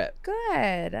first trip.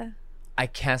 Good. I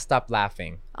can't stop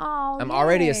laughing. Oh, I'm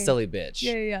already a silly bitch.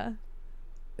 Yeah.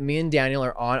 Me and Daniel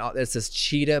are on this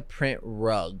cheetah print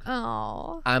rug.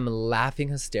 Oh. I'm laughing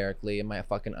hysterically in my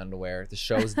fucking underwear. The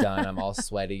show's done. I'm all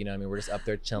sweaty. You know what I mean? We're just up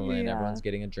there chilling. Yeah. Everyone's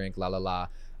getting a drink. La la la.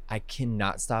 I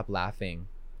cannot stop laughing.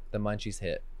 The munchies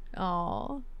hit.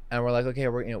 Oh. And we're like, okay,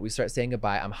 we start saying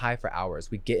goodbye. I'm high for hours.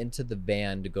 We get into the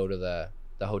van to go to the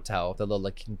hotel, the La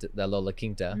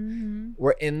Quinta.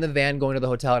 We're in the van going to the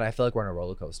hotel, and I feel like we're on a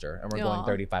roller coaster, and we're going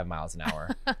 35 miles an hour.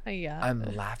 Yeah. I'm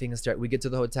laughing hysterically. We get to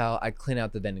the hotel. I clean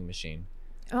out the vending machine.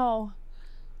 Oh.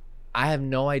 I have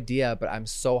no idea, but I'm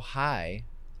so high,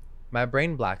 my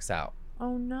brain blacks out.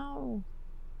 Oh no.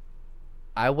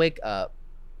 I wake up.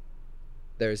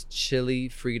 There's chili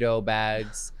Frito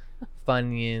bags,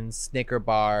 Funyuns, Snicker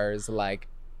bars. Like,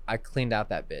 I cleaned out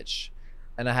that bitch.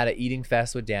 And I had an eating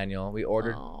fest with Daniel. We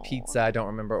ordered pizza. I don't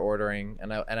remember ordering.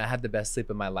 And I had the best sleep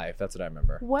of my life. That's what I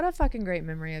remember. What a fucking great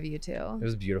memory of you two. It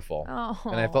was beautiful. Oh.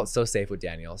 And I felt so safe with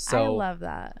Daniel. So I love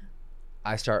that.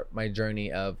 I start my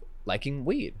journey of liking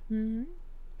weed.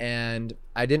 And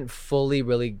I didn't fully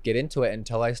really get into it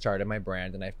until I started my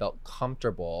brand and I felt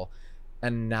comfortable.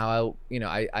 And now,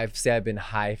 I've said I've been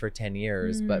high for 10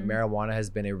 years, but marijuana has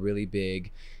been a really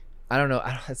big, I don't know.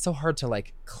 It's so hard to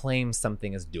like claim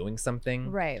something as doing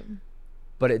something. Right.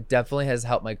 But it definitely has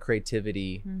helped my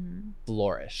creativity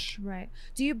flourish. Right.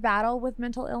 Do you battle with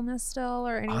mental illness still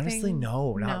or anything? Honestly,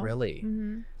 no, not really.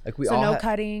 Like no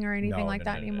cutting or anything like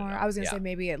that anymore? No. I was going to say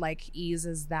maybe it like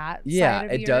eases that Yeah, side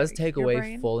of it does take your away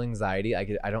brain. full anxiety.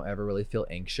 I don't ever really feel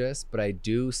anxious, but I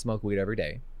do smoke weed every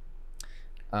day.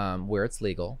 Where it's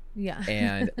legal. Yeah.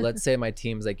 And let's say my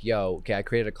team's like, yo, okay, I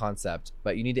created a concept,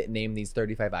 but you need to name these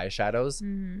 35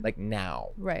 eyeshadows like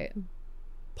now. Right.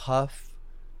 Puff.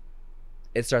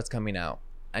 It starts coming out.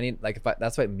 I need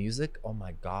that's why music. Oh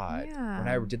my God. Yeah. When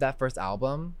I did that first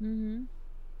album,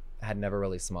 I had never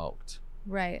really smoked.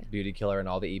 Right. Beauty Killer and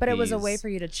all the EPs. But it was a way for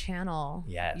you to channel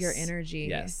Yes. your energy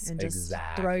Yes, and just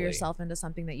exactly. throw yourself into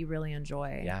something that you really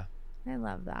enjoy. Yeah. I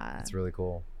love that. It's really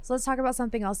cool. So let's talk about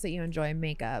something else that you enjoy,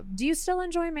 makeup. Do you still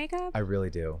enjoy makeup? I really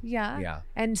do. Yeah. Yeah.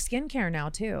 And skincare now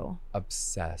too.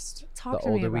 Obsessed. Talk the to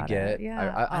me older we about get, it.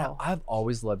 Yeah. I've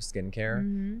always loved skincare.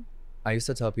 Mhm. I used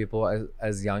to tell people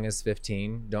as young as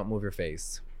 15, don't move your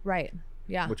face. Right.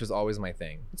 Yeah. Which was always my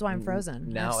thing. That's why I'm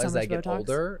frozen. Now, so as much I get Botox.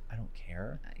 older, I don't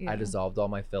care. Yeah. I dissolved all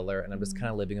my filler, and I'm just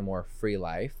kind of living a more free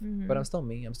life. But I'm still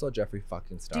me. I'm still a Jeffree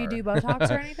fucking star. Do you do Botox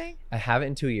or anything? I have it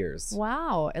in 2 years.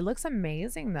 Wow. It looks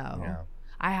amazing though. Yeah.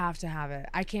 I have to have it.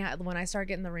 I can't. When I start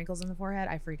getting the wrinkles in the forehead,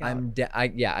 I freak out.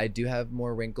 I do have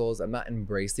more wrinkles. I'm not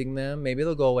embracing them. Maybe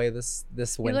they'll go away this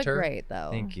winter. You look great though.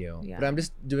 Thank you. Yeah. But I'm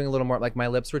just doing a little more. Like my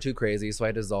lips were too crazy, so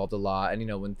I dissolved a lot.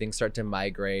 And when things start to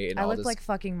migrate, and I all look this, like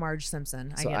fucking Marge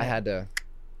Simpson. so I had to.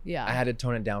 Yeah. I had to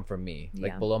tone it down for me.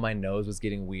 Like Yeah. below my nose was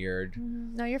getting weird.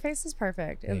 No, your face is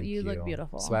perfect. Thank You look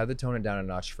beautiful. So I had to tone it down a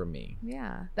notch for me.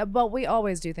 Yeah. But we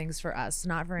always do things for us,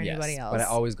 not for anybody else. But I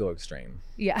always go extreme.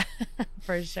 Yeah,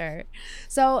 for sure.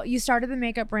 So you started the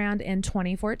makeup brand in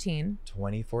 2014.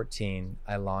 2014,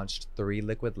 I launched 3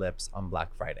 liquid lips on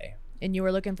Black Friday. And you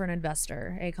were looking for an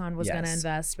investor. Akon was going to Yes.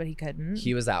 invest, but he couldn't.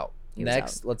 He was out. He was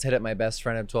Next, out. let's hit it. My best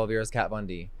friend of 12 years, Kat Von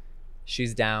D.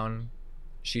 She's down.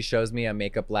 She shows me a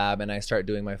makeup lab, and I start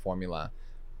doing my formula.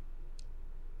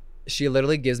 She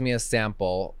literally gives me a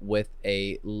sample with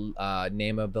a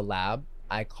name of the lab.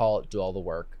 I call it, do all the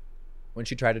work. When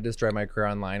she tried to destroy my career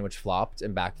online, which flopped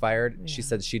and backfired, she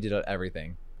said she did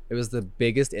everything. It was the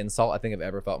biggest insult I think I've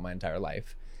ever felt in my entire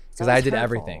life. Because I did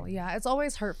everything. Yeah, it's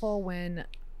always hurtful when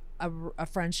a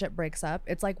friendship breaks up.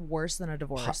 It's like worse than a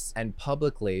divorce. And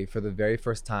publicly, for the very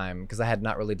first time, because I had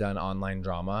not really done online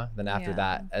drama, then after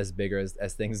that, as bigger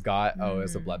as things got, it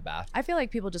was a bloodbath. I feel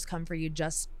like people just come for you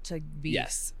just to be.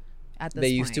 Yes. At this They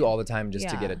used to point. all the time just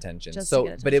to get attention. just So, to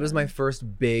get but it was my attention.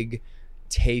 first big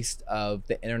taste of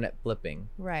the internet flipping.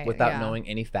 Right, Without yeah. knowing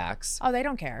any facts. Oh, they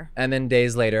don't care. And then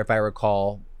days later, if I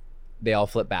recall, they all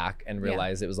flipped back and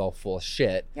realized it was all full of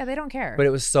shit. Yeah, they don't care. But it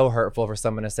was so hurtful for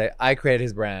someone to say, I created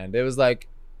his brand. It was like,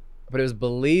 but it was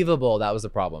believable that was the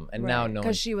problem. And now knowing.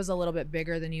 Because she was a little bit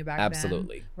bigger than you back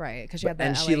Absolutely. then. Right. Because she had that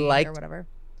and LA she liked or whatever.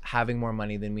 having more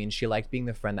money than me, and she liked being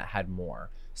the friend that had more.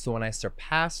 So when I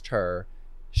surpassed her,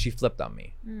 she flipped on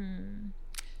me.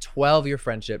 12-year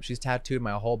friendship. She's tattooed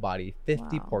my whole body,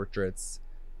 50 portraits.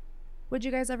 Would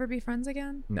you guys ever be friends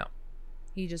again? No.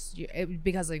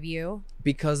 Because of you?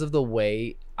 Because of the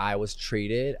way I was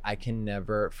treated, I can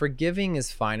never. Forgiving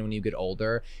is fine when you get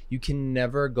older. You can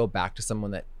never go back to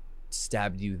someone that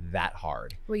stabbed you that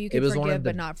hard. Well, you It can was one of forgive the-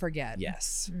 but not forget.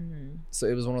 Yes. Mm-hmm. So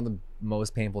it was one of the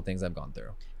most painful things I've gone through.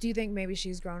 Do you think maybe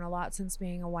she's grown a lot since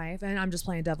being a wife? And I'm just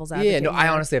playing devil's advocate. Yeah, no, I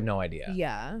here. honestly have no idea.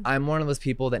 Yeah. I'm one of those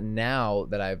people that now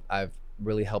that I've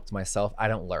really helped myself, I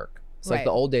don't lurk. So like Right.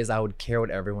 the old days, I would care what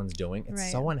everyone's doing. It's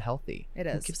Right. so unhealthy. It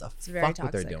Who is. gives a It's very fuck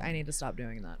what they're toxic. doing? I need to stop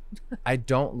doing that. I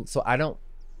don't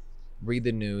read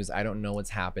the news. I don't know what's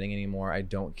happening anymore. I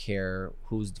don't care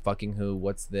who's fucking who,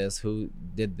 what's this, who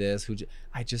did this,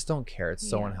 I just don't care. It's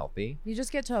so Yeah. unhealthy. You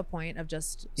just get to a point of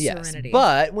just Yes, serenity.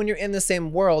 but when you're in the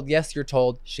same world, yes, you're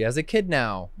told she has a kid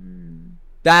now.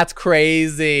 That's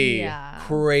crazy. Yeah.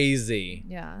 Crazy.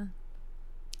 Yeah.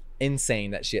 Insane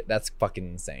that shit. That's fucking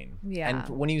insane. Yeah. And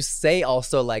when you say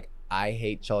also like I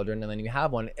hate children, and then you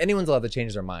have one, anyone's allowed to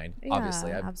change their mind. Yeah,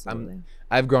 Obviously, absolutely.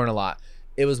 I've grown a lot.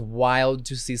 It was wild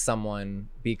to see someone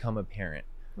become a parent.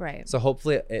 Right. So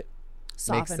hopefully it makes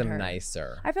Softened them her.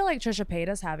 nicer. I feel like Trisha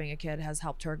Paytas having a kid has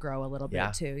helped her grow a little bit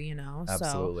Yeah. too, you know?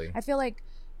 Absolutely. So I feel like,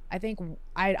 I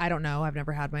don't know. I've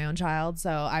never had my own child, so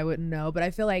I wouldn't know. But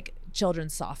I feel like children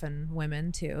soften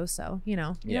women too. So, you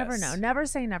know, you never Yes. know. Never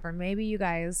say never. Maybe you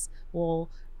guys will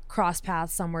cross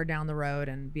paths somewhere down the road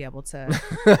and be able to,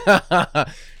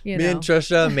 you Me know. and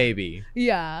Trisha, maybe.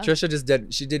 Yeah. Trisha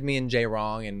she did me and Jay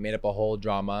wrong and made up a whole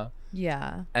drama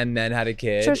Yeah. and then had a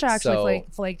kid. Trisha actually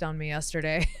so, flaked on me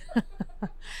yesterday.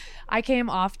 I came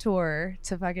off tour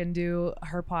to fucking do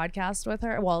her podcast with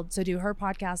her. Well, to do her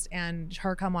podcast and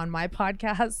her come on my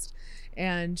podcast.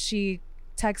 And she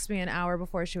texted me an hour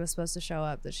before she was supposed to show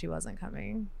up that she wasn't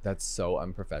coming. That's so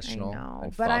unprofessional. I know.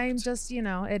 and But I'm fucked. just, you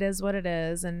know, it is what it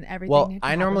is. And everything. Well, I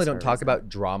happens normally for don't a talk reason. about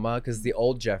drama because the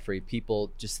old Jeffree,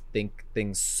 people just think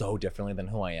things so differently than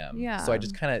who I am. Yeah. So I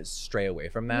just kind of stray away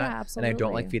from that. Yeah, and I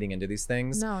don't like absolutely. feeding into these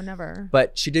things. No, never.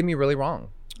 But she did me really wrong.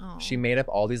 Oh. She made up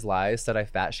all these lies, said I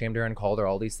fat shamed her and called her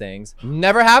all these things.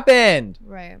 Never happened.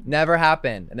 Right. Never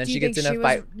happened. And then Do you she gets think in she a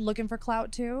fight. was looking for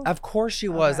clout too? Of course she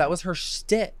was. Okay. That was her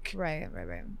shtick. Right.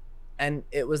 And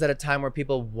it was at a time where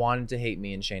people wanted to hate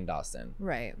me and Shane Dawson.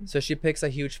 Right. So she picks a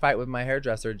huge fight with my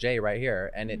hairdresser, Jay, right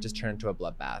here. And it just turned into a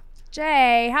bloodbath.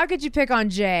 Jay, how could you pick on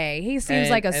Jay? He seems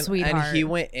like a sweetheart. And he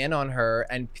went in on her.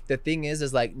 And the thing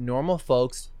is like normal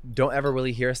folks don't ever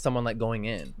really hear someone like going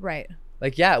in. Right.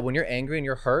 Like, yeah, when you're angry and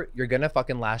you're hurt, you're going to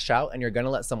fucking lash out and you're going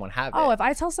to let someone have it. Oh, if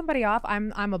I tell somebody off,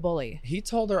 I'm a bully. He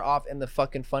told her off in the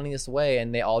fucking funniest way.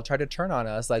 And they all tried to turn on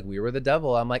us like we were the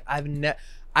devil. I'm like,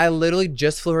 I literally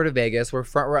just flew her to Vegas. We're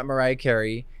front row at Mariah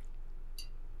Carey.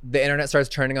 The internet starts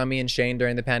turning on me and Shane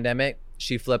during the pandemic.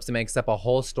 She flips and makes up a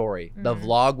whole story. The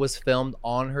vlog was filmed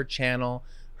on her channel.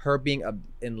 Her being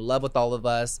in love with all of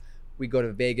us. We go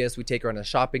to Vegas. We take her on a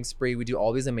shopping spree. We do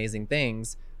all these amazing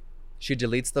things. She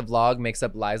deletes the vlog, makes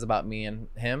up lies about me and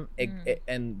him.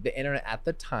 And the internet at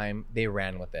the time, they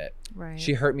ran with it. Right.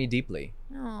 She hurt me deeply.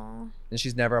 Oh. And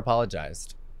she's never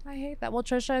apologized. I hate that. Well,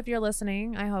 Trisha, if you're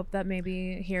listening, I hope that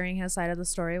maybe hearing his side of the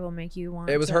story will make you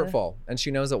want It was to... hurtful, and she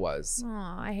knows it was. Oh,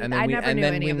 I hate And that. then I we- never and knew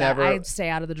then any we of never- that. I'd stay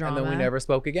out of the drama. And then we never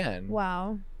spoke again.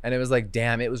 Wow. And it was like,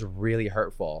 damn, it was really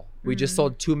hurtful. We just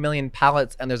sold 2 million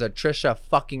pallets, and there's a Trisha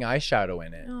fucking eyeshadow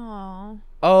in it.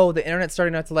 Oh, the internet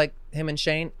starting not to like him and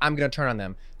Shane. I'm going to turn on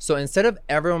them. So instead of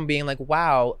everyone being like,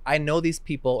 wow, I know these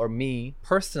people, or me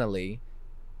personally,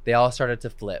 they all started to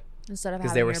flip. Instead of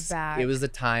Because having your back. it was a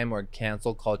time where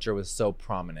cancel culture was so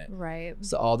prominent. Right.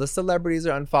 So all the celebrities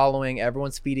are unfollowing,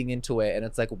 everyone's feeding into it, and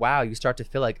it's like, wow, you start to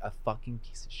feel like a fucking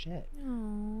piece of shit.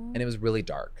 Aww. And it was really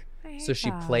dark. I hate So she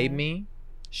that. played me.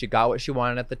 She got what she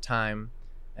wanted at the time,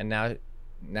 and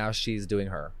now she's doing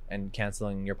her and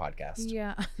canceling your podcast.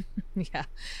 Yeah.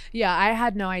 Yeah. I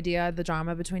had no idea the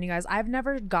drama between you guys. I've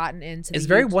never gotten into It's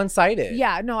very one-sided.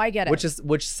 Yeah, no, I get it.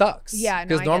 Which sucks. Yeah, no,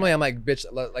 because I normally get it. I'm like,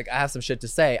 bitch, like I have some shit to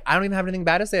say. I don't even have anything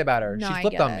bad to say about her. No, She I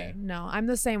flipped get on it. me. No, I'm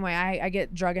the same way. I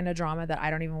get drug into drama that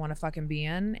I don't even want to fucking be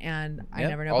in, and I Yep,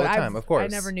 never know. all but the time, of course. I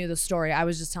never knew the story. I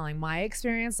was just telling my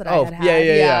experience that Oh, I had yeah, had.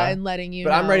 yeah. And letting you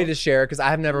But know. I'm ready to share because I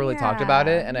have never really talked about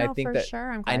it, and I No, think for that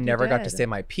sure. I'm I glad you never got to did. say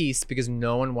my piece because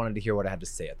no one wanted to hear what I had to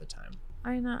say at the time.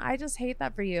 I know. I just hate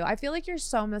that for you. I feel like you're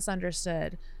so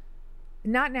misunderstood.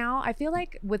 Not now. I feel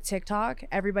like with TikTok,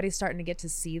 everybody's starting to get to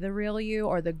see the real you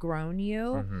or the grown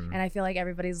you. And I feel like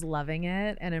everybody's loving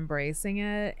it and embracing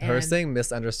it. And... Her saying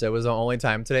misunderstood was the only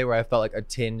time today where I felt like a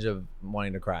tinge of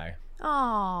wanting to cry.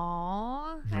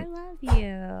 Aw, I love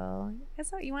you.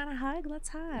 Guess what? You want a hug? Let's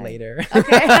hug. Later.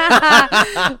 Okay.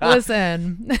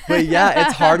 Listen. But yeah,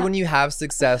 it's hard when you have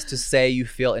success to say you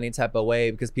feel any type of way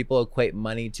because people equate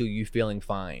money to you feeling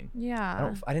fine.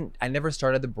 Yeah. I never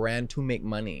started the brand to make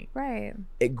money. Right.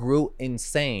 It grew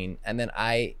insane, and then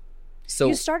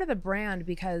you started the brand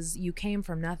because you came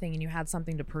from nothing and you had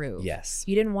something to prove. Yes.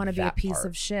 You didn't want to be a That piece part.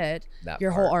 of shit. That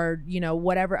Your part. whole, or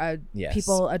whatever, Yes.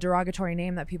 people, a derogatory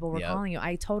name that people were Yep. calling you.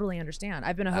 I totally understand.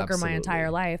 I've been a hooker my Absolutely. entire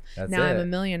life. That's now I'm it. a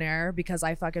millionaire because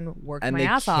I fucking worked And my they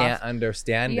ass off. can't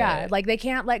understand Yeah, it. like they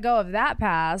can't let go of that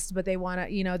past, but they want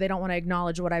to, they don't want to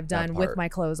acknowledge what I've done with part. my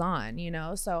clothes on,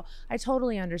 So I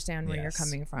totally understand where you're Yes.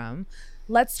 coming from.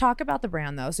 Let's talk about the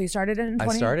brand though. So you started it in I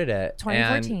started it.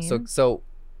 2014. And so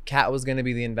Kat was going to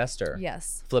be the investor.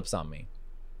 Yes. Flips on me.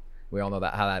 We all know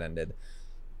how that ended.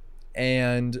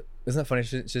 And isn't it funny?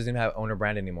 She doesn't even have own her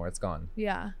brand anymore. It's gone.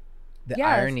 Yeah. The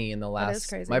Yes, irony in the is last,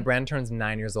 crazy. my brand turns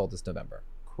 9 years old this November.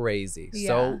 Crazy. Yeah.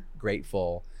 So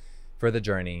grateful for the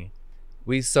journey.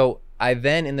 I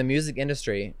then in the music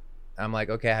industry, I'm like,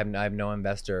 okay, I have no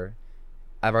investor.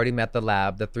 I've already met the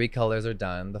lab. The 3 colors are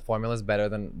done. The formula is better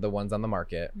than the ones on the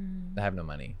market. I have no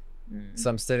money. So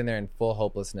I'm sitting there in full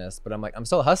hopelessness, but I'm like, I'm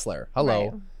still a hustler. Hello.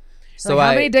 Right. So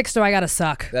how many dicks do I gotta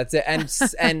suck? That's it.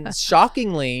 And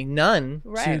shockingly, none to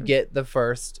Right. get the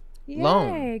first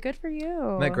loan. Yay, good for you.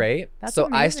 Isn't that great? That's so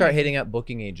I start amazing. hitting up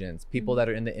booking agents, people that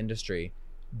are in the industry.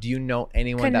 Do you know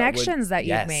anyone Connections that you've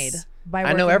Yes. made by I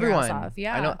working know your everyone. ass off.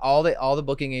 Yeah. I know all the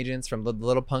booking agents from the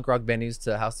little punk rock venues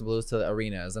to House of Blues to the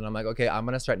arenas. And I'm like, okay, I'm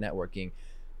gonna start networking.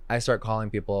 I start calling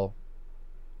people.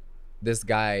 This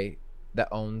guy that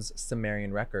owns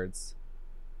Sumerian Records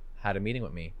had a meeting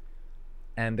with me.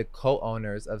 And the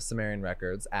co-owners of Sumerian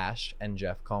Records, Ash and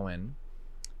Jeff Cohen,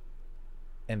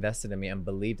 invested in me and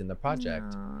believed in the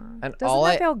project. Aw. And Doesn't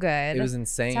that feel good? It was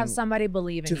insane to have somebody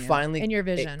believe in to you, finally in your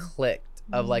vision. It clicked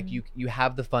of like you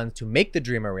have the funds to make the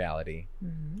dream a reality.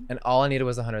 Mhm. And all I needed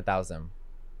was 100,000.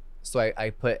 So I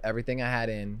put everything I had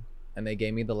in, and they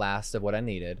gave me the last of what I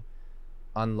needed.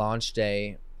 On launch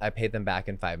day, I paid them back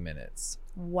in 5 minutes.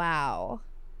 Wow.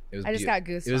 It was I just got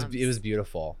goosebumps. It was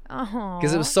beautiful. Oh.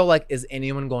 Because it was so like, is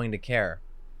anyone going to care?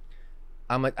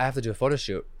 I'm like, I have to do a photo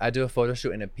shoot. I do a photo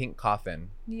shoot in a pink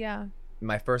coffin. Yeah.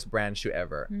 My first brand shoot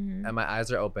ever. Mhm. And my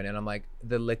eyes are open, and I'm like,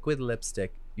 the liquid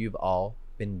lipstick you've all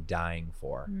been dying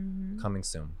for. Coming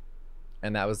soon.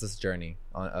 And that was this journey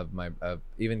of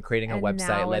even creating a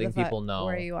website, letting people know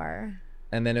where you are.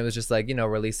 And then it was just like, you know,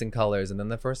 releasing colors, and then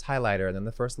the first highlighter, and then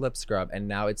the first lip scrub. And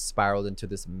now it's spiraled into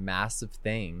this massive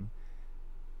thing.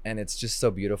 And it's just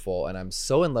so beautiful. And I'm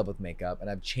so in love with makeup, and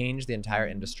I've changed the entire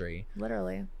industry.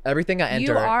 Literally. Everything I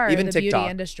enter, You are even the TikTok.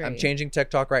 beauty industry. I'm changing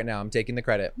TikTok right now. I'm taking the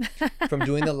credit. From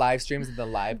doing the live streams and the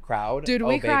live crowd. Dude,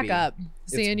 we crack baby. up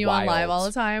seeing you on live all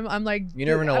the time. I'm like, you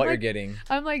never know I'm what like, you're getting.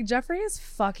 I'm like, Jeffree is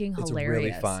fucking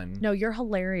hilarious. It's really fun. No, you're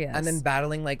hilarious. And then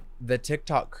battling like the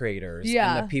TikTok creators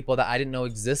Yeah. and the people that I didn't know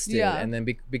existed, Yeah. and then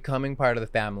becoming part of the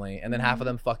family, and then half of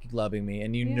them fucking loving me,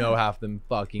 and you know half of them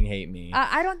fucking hate me.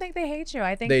 I don't think they hate you.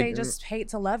 I think they just hate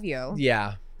to love you.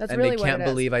 Yeah. That's and really they what can't it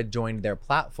is. believe I joined their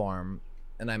platform,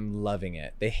 and I'm loving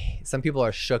it. Some people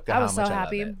are shook at I was how so much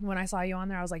happy I love it. when I saw you on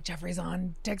there. I was like, Jeffree's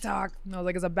on TikTok. And I was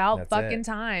like, it's about That's fucking it.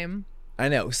 time. I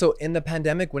know. So in the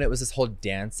pandemic, when it was this whole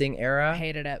dancing era, I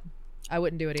hated it. I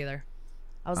wouldn't do it either.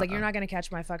 I was like, you're not going to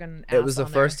catch my fucking ass it was the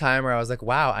on first there. time where I was like,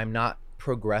 wow, I'm not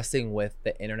progressing with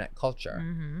the internet culture.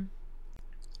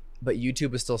 But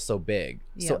YouTube is still so big.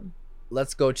 So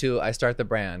let's go to, I start the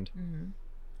brand.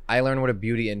 I learned what a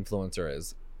beauty influencer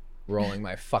is. Rolling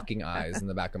my fucking eyes in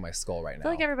the back of my skull right I now.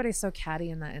 feel like everybody's so catty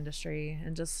in that industry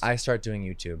and just. I start doing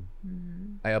YouTube.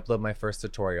 I upload my first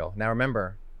tutorial. Now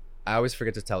remember, I always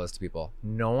forget to tell this to people.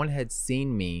 No one had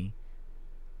seen me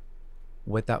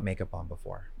without makeup on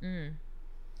before.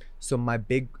 So my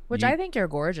big... Which I think you're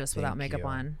gorgeous without Thank makeup you.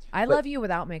 on. I But love you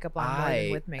without makeup on more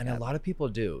than with makeup. And a lot of people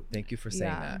do. Thank you for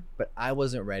saying Yeah. that. But I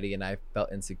wasn't ready, and I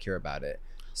felt insecure about it.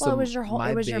 Well, it was your whole.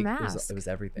 my It was your big- mask. It was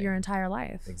everything. Your entire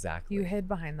life. Exactly. You hid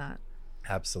behind that.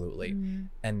 Absolutely.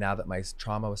 And now that my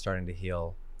trauma was starting to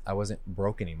heal, I wasn't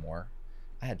broke anymore.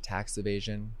 I had tax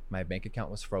evasion. My bank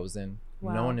account was frozen. No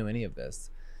Wow. one knew any of this.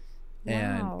 Wow.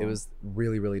 And it was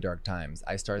really, really dark times.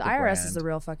 I started The the IRS brand. is the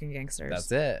real fucking gangsters.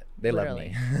 That's it. They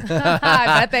Literally. love me.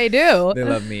 I bet they do. They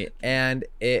love me. And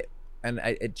it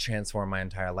transformed my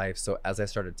entire life. So as I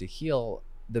started to heal,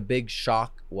 the big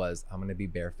shock was I'm going to be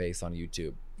bareface on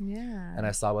YouTube. Yeah. And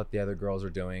I saw what the other girls were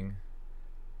doing.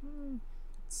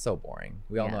 It's so boring.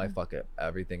 We all know Yeah. I fuck up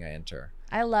everything I enter.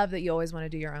 I love that you always want to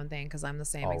do your own thing because I'm the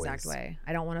same exact Always. way.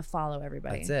 I don't want to follow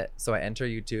everybody. That's it. So I enter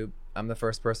YouTube. I'm the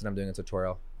first person. I'm doing a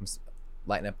tutorial. I'm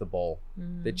lighting up the bowl.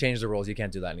 They changed the rules. You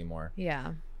can't do that anymore.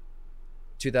 Yeah.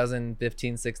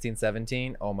 2015, 16,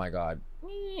 17. Oh my God.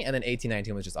 And then 18,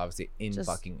 19 was just obviously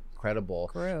fucking incredible.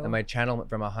 Grew. And my channel went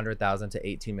from 100,000 to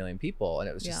 18 million people. And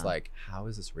it was just Yeah. like, how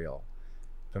is this real?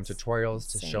 From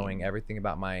tutorials to showing everything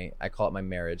about I call it my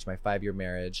marriage, my 5-year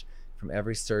marriage, from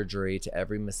every surgery to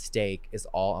every mistake is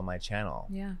all on my channel.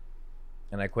 Yeah.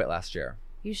 And I quit last year.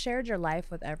 You shared your life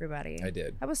with everybody. I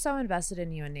did. I was so invested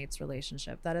in you and Nate's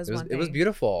relationship. That is one thing. It was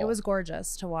beautiful. It was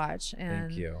gorgeous to watch. And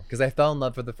Thank you. Because I fell in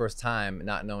love for the first time,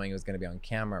 not knowing it was going to be on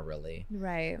camera, really.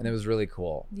 Right. And it was really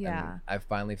cool. Yeah. And I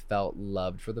finally felt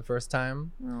loved for the first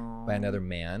time by another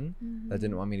man that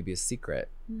didn't want me to be a secret.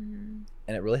 And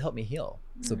it really helped me heal.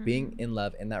 So being in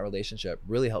love in that relationship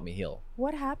really helped me heal.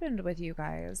 What happened with you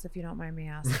guys, if you don't mind me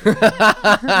asking?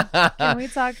 Can we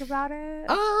talk about it?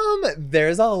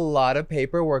 There's a lot of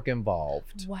paperwork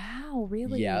involved. Wow,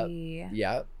 really?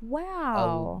 Yep.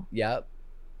 Wow. Yep.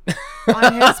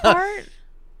 On his part?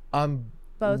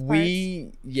 Both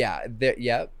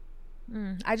Yep.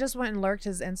 I just went and lurked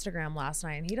his Instagram last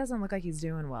night, and he doesn't look like he's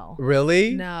doing well.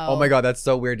 Really? No. Oh my God, that's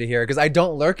so weird to hear because I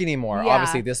don't lurk anymore. Yeah.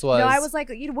 Obviously, this was. No, I was like,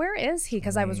 where is he?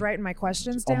 Because I was writing my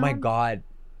questions down. Oh my God.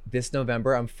 This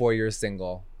November, I'm 4 years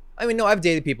single. I mean, no, I've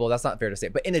dated people. That's not fair to say,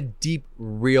 but in a deep,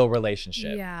 real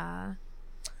relationship. Yeah.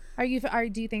 Do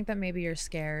you think that maybe you're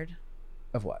scared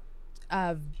Of what?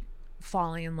 of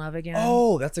falling in love again?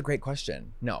 Oh, that's a great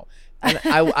question. No. And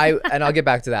and I'll get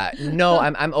back to that. No,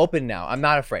 I'm open now. I'm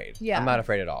not afraid. Yeah. I'm not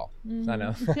afraid at all. I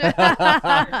know.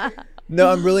 No,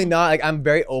 I'm really not. Like, I'm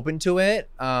very open to it.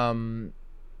 Haven't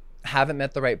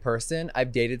met the right person.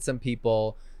 I've dated some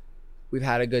people. We've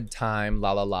had a good time,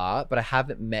 la la la, but I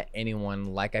haven't met anyone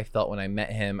like I felt when I met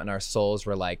him, and our souls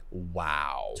were like,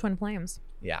 wow. Twin flames.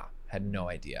 Yeah, had no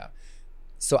idea.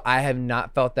 So I have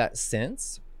not felt that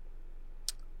since.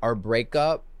 Our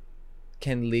breakup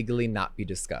can legally not be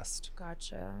Discussed.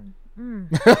 Gotcha.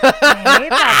 I hate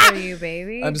that for you,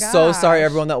 baby. I'm so sorry, Gosh.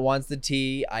 everyone that wants the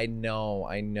tea. I know.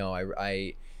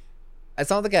 It's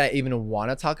not like I even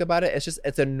want to talk about it.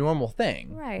 It's a normal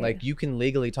thing. Right. Like, you can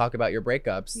legally talk about your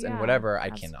breakups and Yeah, whatever. I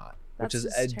cannot. Which that's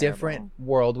is just a different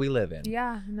world we live in.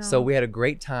 Yeah. No. So we had a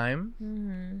great time.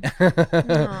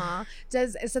 Aw.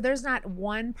 So there's not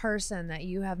one person that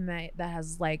you have met that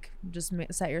has like just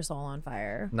set your soul on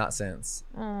fire. Not since.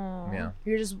 Oh. Yeah.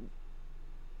 You're just.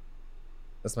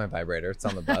 That's my vibrator. It's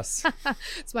on the bus.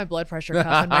 It's my blood pressure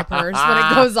cuff in my purse. When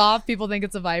it goes off, people think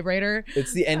it's a vibrator.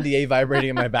 It's the NDA vibrating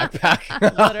in my backpack.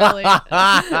 Literally.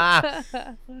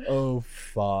 Oh,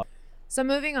 fuck. So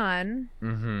moving on.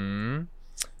 Mm-hmm.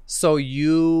 So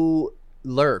you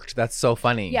lurked. That's so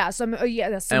funny. Yeah. So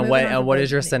and what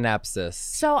is your synopsis?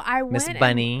 So I went Miss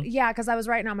Bunny. because I was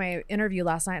writing on my interview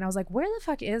last night, and I was like, "Where the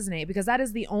fuck is Nate?" Because that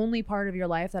is the only part of your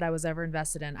life that I was ever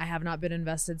invested in. I have not been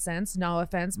invested since. No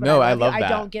offense, but no, I love that. I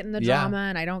don't get in the drama,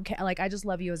 and I don't care. Like, I just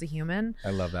love you as a human.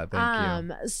 I love that. Thank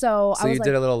you. So I was you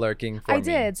did a little lurking for me. I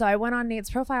did. So I went on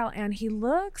Nate's profile, and he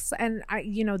looks, and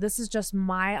this is just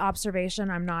my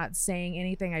observation. I'm not saying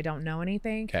anything. I don't know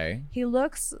anything. Okay. He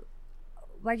looks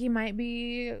like he might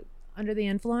be under the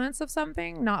influence of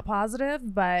something, not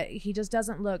positive, but he just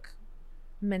doesn't look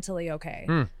mentally okay.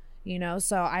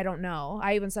 So I don't know.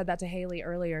 I even said that to Haley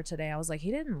earlier today. I was like, he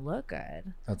didn't look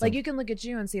good. Like, you can look at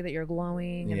you and see that you're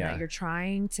glowing and that you're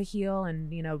trying to heal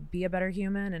and, be a better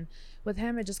human. And with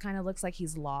him, it just kind of looks like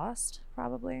he's lost,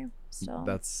 probably.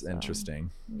 That's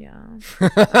interesting. Yeah.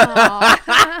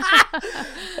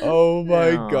 Oh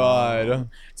my God.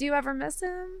 Do you ever miss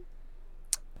him?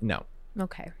 No.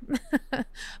 Okay.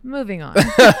 Moving on.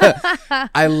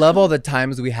 I love all the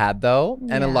times we had, though.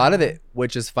 And a lot of it,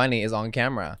 which is funny, is on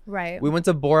camera. Right. We went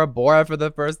to Bora Bora for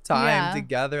the first time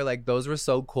together. Like, those were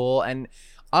so cool. And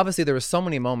obviously there were so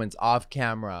many moments off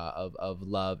camera of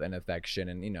love and affection.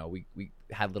 And, we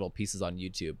had little pieces on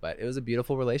YouTube, but it was a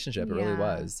beautiful relationship. It really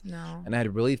was. No. And I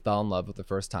had really fell in love with the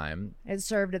first time. It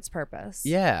served its purpose.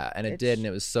 Yeah. And it did. And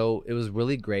it was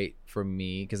really great for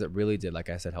me because it really did, like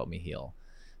I said, help me heal.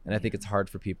 And I think it's hard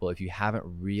for people if you haven't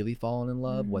really fallen in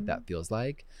love, what that feels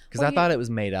like. Because I thought it was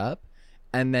made up,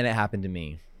 and then it happened to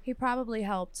me. He probably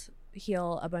helped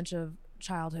heal a bunch of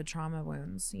childhood trauma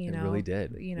wounds. It really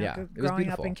did.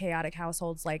 Growing up in chaotic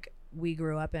households like we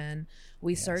grew up in,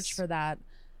 we search for that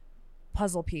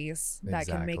puzzle piece that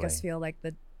can make us feel like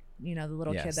the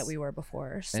little kid that we were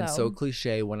before. And so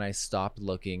cliche, when I stopped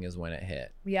looking is when it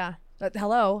hit. Yeah. But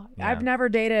hello, I've never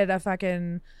dated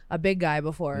a big guy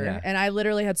before, and I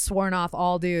literally had sworn off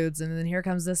all dudes, and then here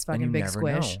comes this fucking big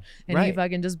squish, and he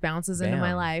fucking just bounces into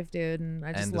my life, dude, and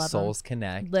I just love him. And the souls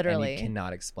connect, literally, and you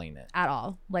cannot explain it at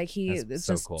all. Like it's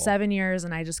so just cool. 7 years,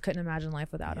 and I just couldn't imagine life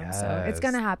without him. So it's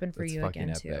gonna happen for you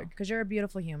again too, because you're a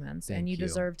beautiful human, and you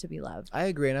deserve to be loved. I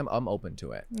agree, and I'm open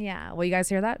to it. Yeah. Well, you guys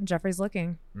hear that? Jeffree's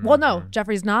looking. Well, no,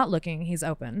 Jeffree's not looking. He's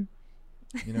open.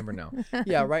 You never know.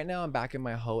 Yeah, right now I'm back in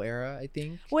my hoe era, I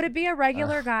think. Would it be a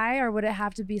regular guy, or would it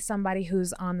have to be somebody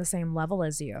who's on the same level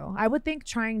as you? I would think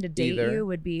trying to date you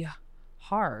would be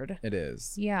hard. It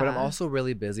is. Yeah. But I'm also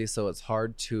really busy, so it's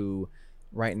hard to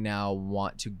right now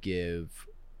want to give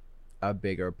a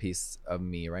bigger piece of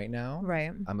me right now.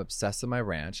 Right. I'm obsessed with my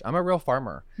ranch. I'm a real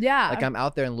farmer. Yeah. Like, I'm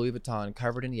out there in Louis Vuitton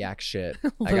covered in yak shit.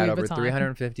 I got over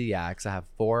 350 yaks. I have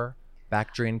 4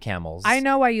 Bactrian camels. I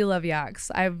know why you love yaks.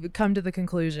 I've come to the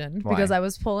conclusion because I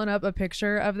was pulling up a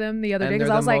picture of them the other day because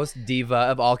I was like, they're the most diva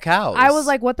of all cows. I was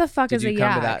like, what the fuck is a yak? Did you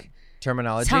come to that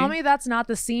terminology? Tell me that's not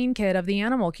the scene kid of the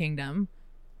animal kingdom.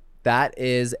 That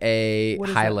is a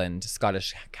Highland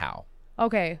Scottish cow.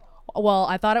 Okay. Well,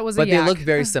 I thought it was a yak. But they look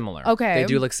very similar. Okay. They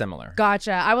do look similar.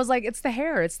 Gotcha. I was like, it's the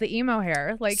hair. It's the emo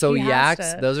hair. Like, so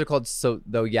yaks, those are called,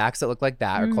 the yaks that look like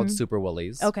that are called super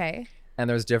woolies. Okay. And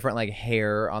there's different like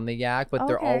hair on the yak, but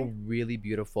they're all really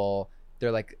beautiful.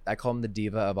 They're like, I call them the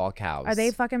diva of all cows. Are they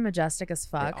fucking majestic as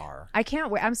fuck? They are. I can't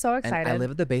wait. I'm so excited. And I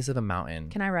live at the base of a mountain.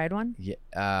 Can I ride one? Yeah.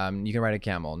 You can ride a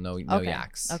camel. No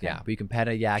yaks. Okay. Yeah. But you can pet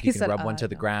a yak. You can rub one to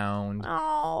the ground.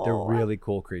 Oh. They're really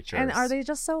cool creatures. And are they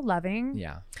just so loving?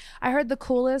 Yeah. I heard the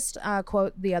coolest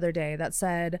quote the other day that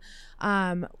said,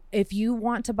 if you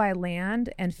want to buy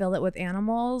land and fill it with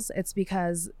animals, it's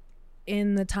because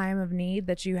in the time of need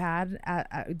that you had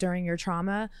during your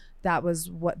trauma, that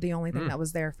was the only thing that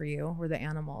was there for you were the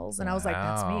animals. And I was like,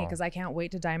 that's me, because I can't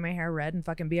wait to dye my hair red and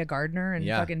fucking be a gardener and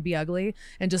fucking be ugly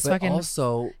and just fucking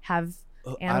also have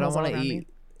animals. I don't want to eat me.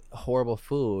 Horrible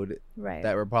food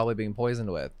that we're probably being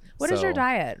poisoned with. What is your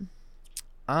diet?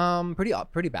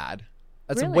 Pretty bad.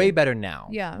 That's really? Way better now.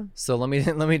 Yeah. So let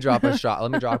me drop a shot.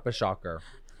 Let me drop a shocker.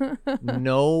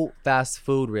 No fast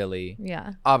food, really.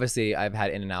 Yeah. Obviously, I've had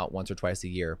In-N-Out once or twice a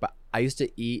year, but I used to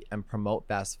eat and promote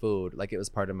fast food like it was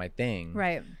part of my thing.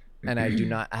 Right. And I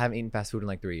haven't eaten fast food in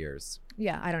like 3 years.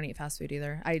 Yeah, I don't eat fast food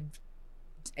either. I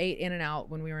ate In-N-Out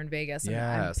when we were in Vegas. And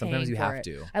Yeah, I'm sometimes you paying for have it.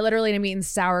 to. I literally am eating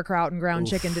sauerkraut and ground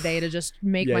chicken today to just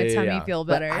make my tummy feel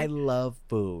better. But I love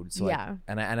food. So Yeah.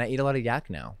 and I eat a lot of yak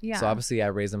now. Yeah. So obviously I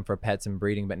raise them for pets and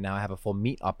breeding, but now I have a full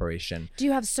meat operation. Do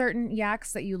you have certain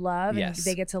yaks that you love and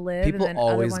they get to live? People and then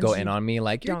other always ones go you in on me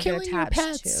like, you're don't get killing your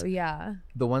attached pets. to? Yeah.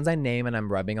 The ones I name and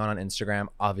I'm rubbing on Instagram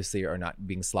obviously are not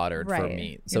being slaughtered for Right.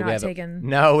 meat. You're So we not haven't. taking-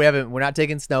 No, we haven't. We're not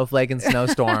taking Snowflake and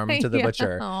Snowstorm to the Yeah.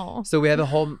 butcher. Oh. So we have a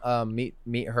whole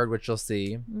meat herd, which you'll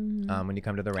see when you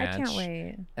come to the ranch. I can't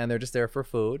wait. And they're just there for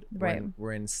food. Right.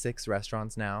 We're in 6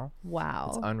 restaurants now. Wow.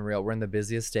 It's unreal. We're in the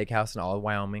busiest steakhouse in all of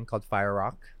Wyoming called Fire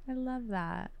Rock. I love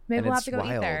that. Maybe And we'll have it's to go eat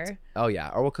wild. there. Oh yeah,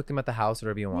 or we'll cook them at the house,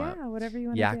 whatever you want. Yeah, whatever you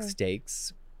want Yak to do.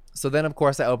 steaks. So then, of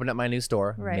course, I opened up my new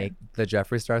store, Right. the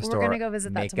Jeffree Star We're store. gonna go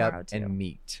visit that makeup tomorrow, too. and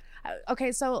meat.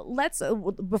 Okay, so let's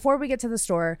before we get to the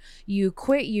store, you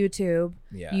quit YouTube.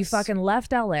 You Yes. fucking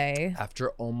left LA. After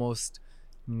almost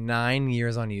 9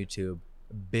 years on YouTube,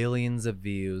 billions of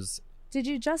views. Did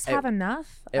you just have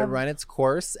enough? It ran its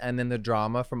course, and then the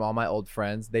drama from all my old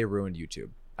friends, they ruined YouTube.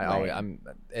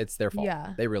 It's their fault.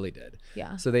 Yeah. They really did.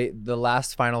 Yeah. So the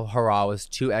last final hurrah was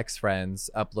 2 ex-friends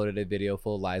uploaded a video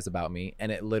full of lies about me,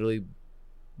 and it literally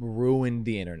ruined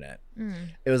the internet.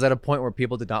 It was at a point where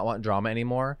people did not want drama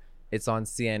anymore. It's on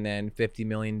CNN, 50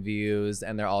 million views,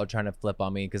 and they're all trying to flip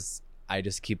on me because I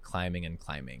just keep climbing and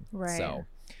climbing. Right. So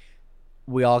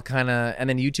we all kind of, and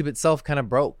then YouTube itself kind of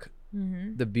broke.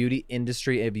 The beauty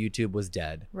industry of YouTube was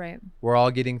dead. Right. We're all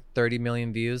getting 30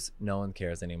 million views. No one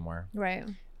cares anymore. Right.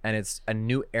 And it's a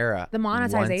new era. The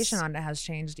monetization on it has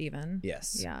changed even.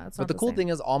 Yes. Yeah. It's But not the cool same. thing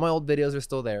is all my old videos are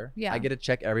still there. Yeah. I get a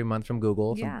check every month from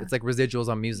Google. Yeah. It's like residuals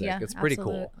on music. Yeah, It's pretty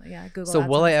cool. absolutely. Yeah. Google. So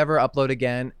will I AdSense. ever upload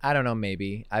again? I don't know,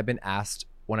 maybe. I've been asked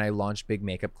when I launch big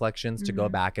makeup collections to go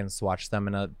back and swatch them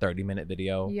in a 30-minute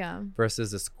video Yeah.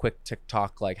 versus this quick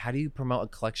TikTok. Like, how do you promote a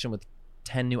collection with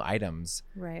 10 new items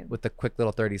Right. with a quick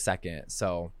little 30-second?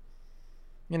 So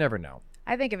you never know.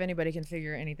 I think if anybody can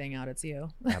figure anything out, it's you.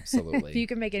 Absolutely. If you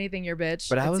can make anything your bitch,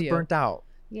 But I it's was you. burnt out.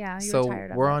 Yeah. You So were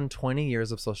tired of we're it. on 20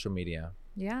 years of social media.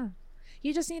 Yeah.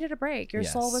 You just needed a break. Your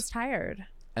soul Yes. was tired.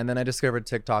 And then I discovered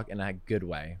TikTok in a good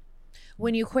way.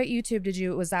 When you quit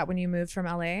YouTube, was that when you moved from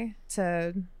LA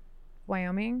to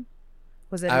Wyoming?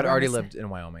 Was it? I had around already the lived in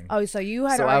Wyoming. Oh, so you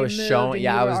had So I already was moved showing- and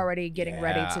yeah, you I were was- already getting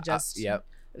ready Yeah, to just. yep.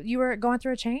 You were going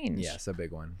through a change. Yes, a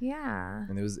big one. Yeah.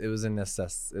 And it was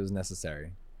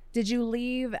necessary. Did you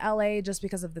leave LA just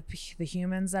because of the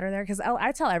humans that are there? Because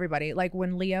I tell everybody, like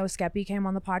when Leo Skeppy came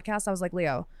on the podcast, I was like,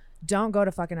 Leo, don't go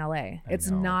to fucking LA. It's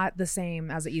know. not the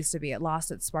same as it used to be. It lost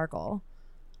its sparkle.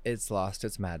 It's lost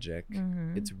its magic.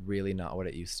 It's really not what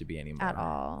it used to be anymore. At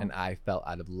all. And I fell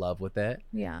out of love with it.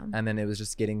 Yeah. And then it was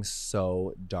just getting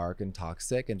so dark and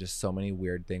toxic, and just so many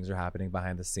weird things are happening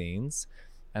behind the scenes.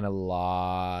 And a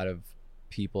lot of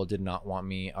people did not want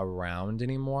me around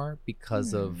anymore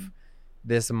because of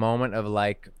this moment of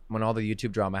like, when all the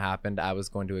YouTube drama happened, I was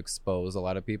going to expose a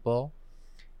lot of people.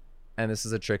 And this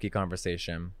is a tricky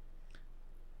conversation.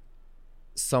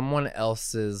 Someone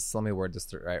else's, let me word this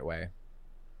the right way.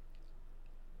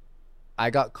 I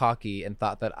got cocky and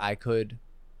thought that I could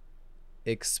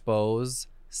expose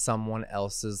someone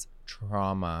else's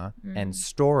trauma and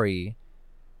story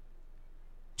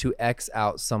to X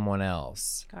out someone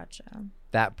else. Gotcha.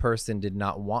 That person did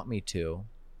not want me to.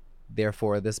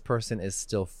 Therefore, this person is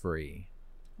still free.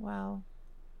 Wow.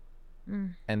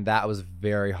 And that was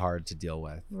very hard to deal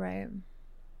with. Right.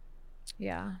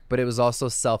 Yeah. But it was also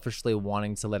selfishly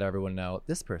wanting to let everyone know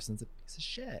this person's a piece of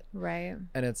shit. Right.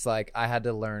 And it's like I had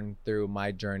to learn through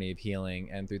my journey of healing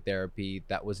and through therapy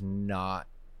that was not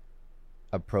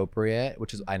appropriate,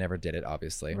 which is I never did it,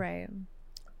 obviously. Right.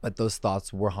 But those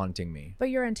thoughts were haunting me. But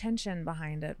your intention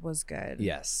behind it was good.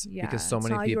 Yes. Yeah. Because so It's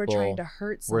many not like you people were trying to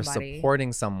hurt were somebody.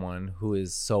 supporting someone who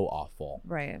is so awful.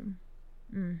 Right.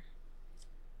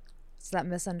 It's that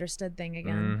misunderstood thing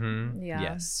again. Yeah.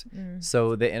 Yes.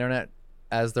 So the internet,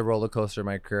 as the roller coaster of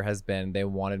my career has been, they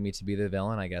wanted me to be the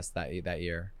villain, I guess, that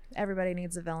year. Everybody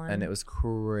needs a villain. And it was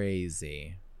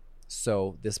crazy.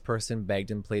 So this person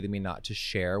begged and pleaded me not to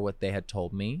share what they had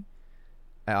told me.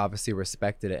 I obviously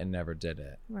respected it and never did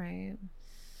it. Right.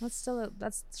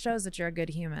 That shows that you're a good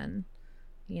human.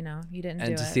 You know, you didn't do it.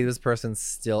 And to see this person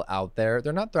still out there,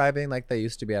 they're not thriving like they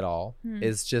used to be at all.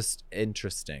 It's just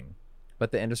interesting.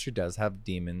 But the industry does have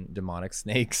demonic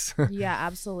snakes. Yeah,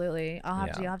 absolutely.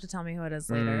 You'll have to tell me who it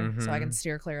is later so I can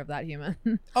steer clear of that human.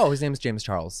 Oh, his name is James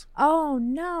Charles. Oh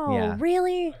no. Yeah.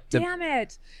 Really? Damn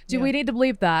it. Do Yeah. we need to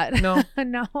bleep that? No.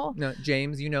 No. No,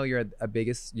 James, you know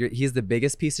he's the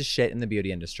biggest piece of shit in the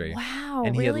beauty industry. Wow.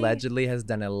 And he really? allegedly has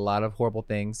done a lot of horrible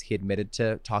things. He admitted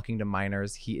to talking to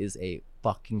minors. He is a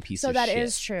fucking piece So of that shit.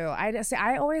 is true.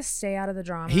 I always stay out of the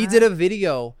drama. He did a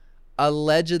video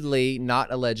allegedly,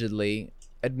 not allegedly,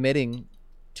 admitting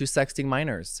to sexting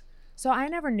minors. So I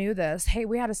never knew this. Hey,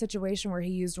 we had a situation where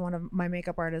he used one of my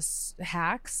makeup artist's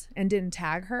hacks and didn't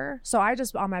tag her. So I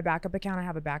just, on my backup account, I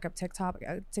have a backup TikTok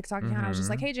account. I was just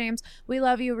like, hey, James, we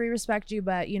love you, we respect you,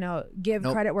 but, you know, give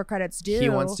credit where credit's due. He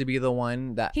wants to be the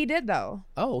one that... He did, though.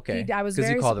 Oh, okay. I was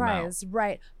very surprised.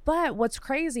 Right. But what's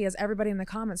crazy is everybody in the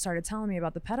comments started telling me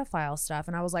about the pedophile stuff.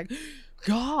 And I was like,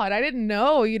 God, I didn't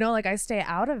know. You know, like, I stay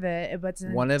out of it. But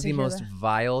one of the most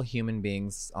vile human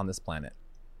beings on this planet.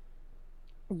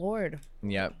 Lord.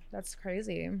 Yep. That's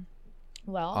crazy.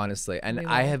 Well, honestly, and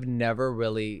I have never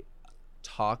really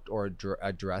talked or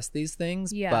addressed these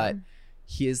things, but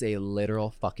he is a literal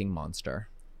fucking monster.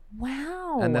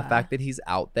 Wow. And the fact that he's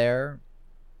out there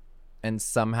and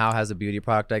somehow has a beauty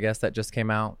product, I guess, that just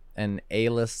came out, and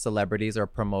A-list celebrities are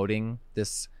promoting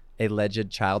this alleged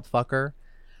child fucker.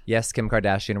 Yes, Kim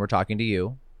Kardashian, we're talking to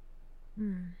you.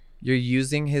 You're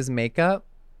using his makeup,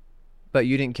 but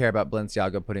you didn't care about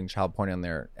Balenciaga putting child porn on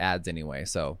their ads anyway.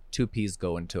 So 2 peas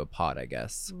go into a pot, I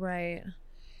guess. Right.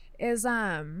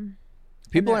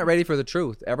 People aren't ready for the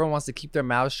truth. Everyone wants to keep their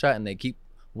mouths shut, and they keep...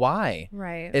 Why?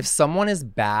 Right. If someone is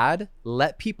bad,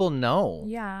 let people know.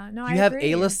 Yeah. No, you have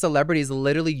A-list celebrities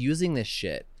literally using this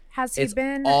shit. Has he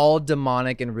been... all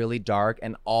demonic and really dark,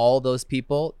 and all those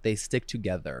people, they stick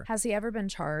together. Has he ever been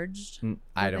charged?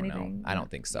 I don't know. I don't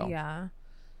think so. Yeah.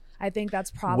 I think that's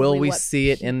probably Will we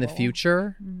see it in the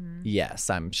future?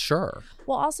 Yes, I'm sure.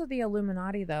 Well, also the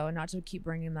Illuminati, though, not to keep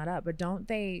bringing that up, but don't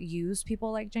they use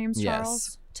people like James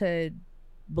Charles to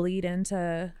bleed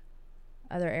into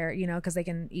other areas, you know, because they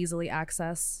can easily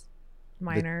access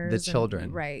minors. The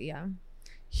children. Right, yeah.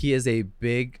 He is a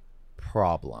big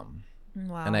problem.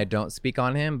 Wow. And I don't speak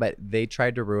on him, but they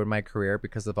tried to ruin my career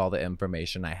because of all the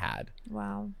information I had.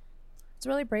 Wow. It's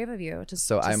really brave of you to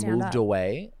So I moved up.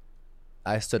 away.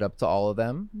 I stood up to all of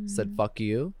them, said, fuck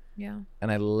you. Yeah.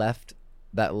 And I left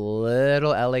that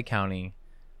little LA County.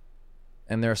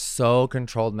 And they're so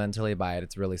controlled mentally by it.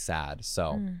 It's really sad.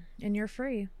 So. And you're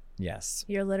free. Yes.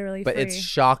 You're literally but free. it's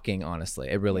shocking, honestly.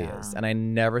 It really is. And I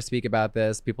never speak about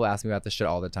this. People ask me about this shit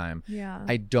all the time. Yeah.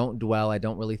 I don't dwell. I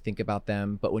don't really think about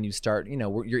them. But when you start, you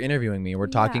know, you're interviewing me. We're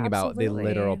talking about the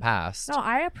literal past. No,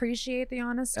 I appreciate the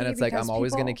honesty. And it's like, I'm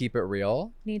always going to keep it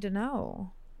real. Need to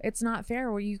know. It's not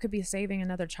fair where you could be saving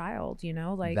another child, you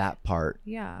know, like that part.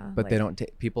 Yeah. But they don't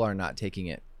people are not taking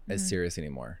it as serious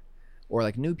anymore. Or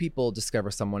like new people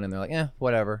discover someone and they're like,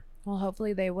 whatever. Well,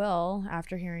 hopefully they will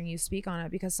after hearing you speak on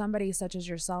it, because somebody such as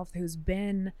yourself who's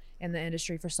been in the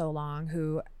industry for so long,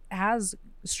 who has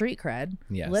street cred,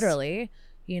 literally,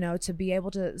 you know, to be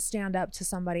able to stand up to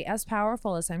somebody as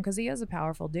powerful as him, because he is a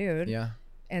powerful dude,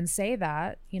 and say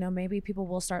that, you know, maybe people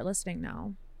will start listening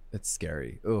now. It's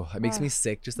scary. Oh, it makes me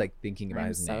sick just like thinking about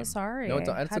his name. I'm so sorry. No, it's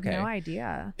I had okay. no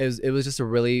idea. It was just a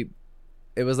really,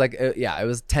 it was like, it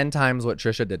was 10 times what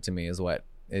Trisha did to me is what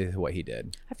he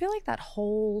did. I feel like that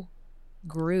whole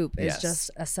group is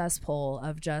just a cesspool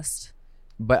of just.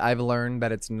 But I've learned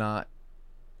that it's not,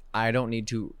 I don't need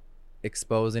to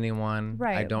expose anyone.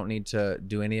 Right. I don't need to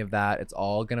do any of that. It's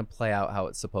all going to play out how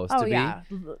it's supposed to be. Oh, yeah.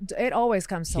 It always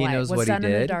comes to light. He knows What's what done he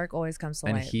did. in the dark always comes to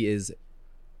light. And he is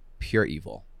pure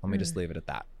evil. Let me just leave it at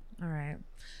that. All right.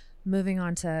 Moving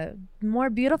on to more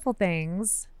beautiful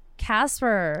things.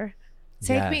 Casper,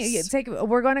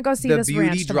 we're going to go see this ranch tomorrow.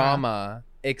 The beauty drama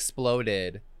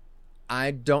exploded. I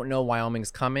don't know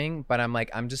Wyoming's coming, but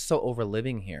I'm just so over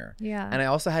living here. Yeah. And I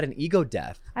also had an ego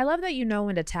death. I love that you know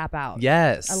when to tap out.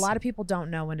 Yes. A lot of people don't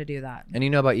know when to do that. And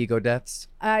you know about ego deaths?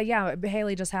 Yeah.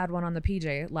 Haley just had one on the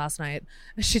PJ last night.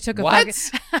 She took a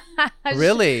what?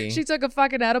 Really? She took a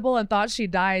fucking edible and thought she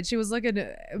died. She was looking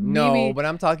at No, but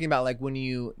I'm talking about like when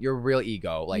your real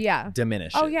ego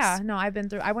diminishes. Oh yeah. No, I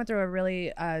went through a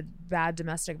really bad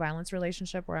domestic violence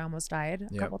relationship where I almost died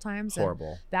a couple times.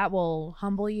 Horrible. That will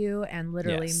humble you and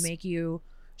literally make you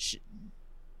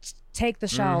take the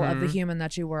shell of the human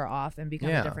that you were off and become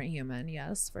a different human.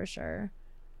 Yes, for sure.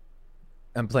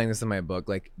 I'm playing this in my book.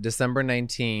 Like December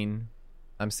 19,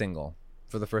 I'm single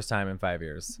for the first time in 5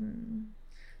 years.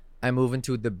 I move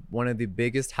into one of the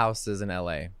biggest houses in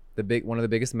LA. One of the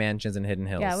biggest mansions in Hidden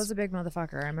Hills. Yeah, it was a big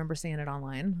motherfucker. I remember seeing it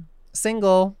online.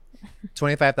 Single,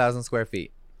 25,000 square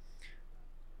feet.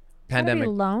 Pandemic.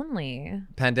 Gotta be lonely.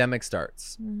 Pandemic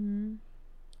starts.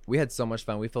 We had so much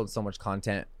fun. We filmed so much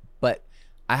content. But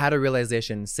I had a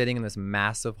realization sitting in this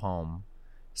massive home,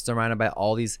 surrounded by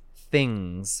all these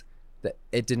things, that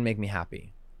it didn't make me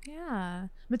happy. Yeah.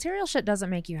 Material shit doesn't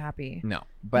make you happy. No.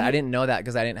 But I didn't know that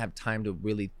because I didn't have time to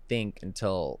really think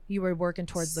until you were working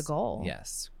towards the goal.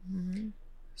 Yes.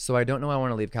 So I don't know I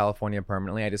want to leave California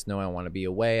permanently. I just know I want to be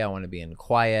away. I want to be in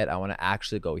quiet. I want to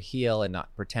actually go heal and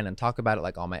not pretend and talk about it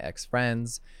like all my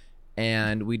ex-friends.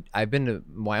 And I've been to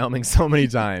Wyoming so many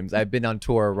times. I've been on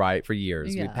tour for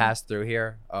years. We passed through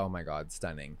here. Oh my God,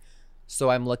 stunning. So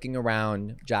I'm looking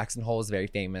around. Jackson Hole is very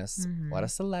famous. A lot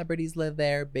of celebrities live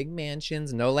there. Big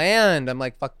mansions, no land. I'm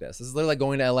like, fuck this. This is literally like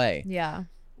going to LA. Yeah.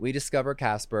 We discover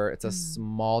Casper. It's a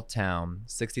small town,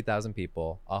 60,000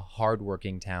 people, a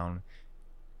hardworking town.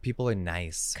 People are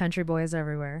nice. Country boys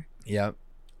everywhere. Yep.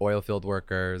 Oil field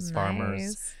workers,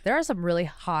 farmers. There are some really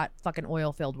hot fucking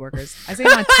oil field workers. I see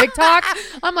them on TikTok.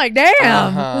 I'm like,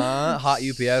 damn. Hot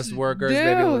UPS workers,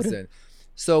 baby. Listen.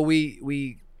 So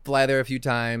we fly there a few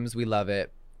times. We love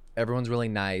it. Everyone's really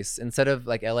nice. Instead of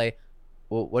like LA,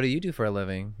 well, what do you do for a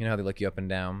living? You know how they look you up and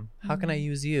down. How can I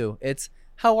use you? It's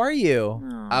how are you?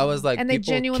 Aww. I was like, and they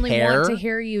genuinely want to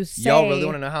hear you say, y'all really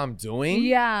want to know how I'm doing?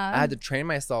 Yeah. I had to train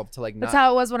myself to like That's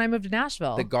how it was when I moved to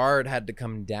Nashville. The guard had to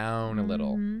come down a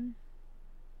little.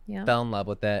 Yeah. Fell in love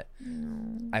with it.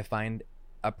 I find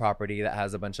a property that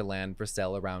has a bunch of land for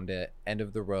sale around it. End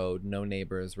of the road. No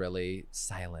neighbors really.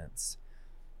 Silence.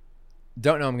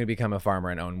 Don't know I'm going to become a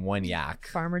farmer and own one yak.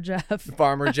 Farmer Jeff.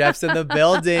 Farmer Jeff's in the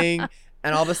building.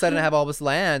 And all of a sudden I have all this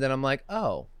land and I'm like,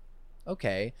 oh,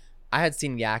 okay. I had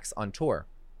seen yaks on tour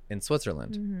in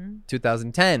Switzerland.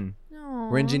 2010.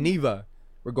 We're in Geneva.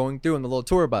 We're going through in the little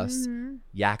tour bus.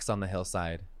 Yaks on the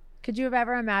hillside. Could you have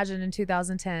ever imagined in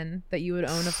 2010 that you would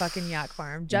own a fucking yak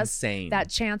farm? Just insane. That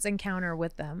chance encounter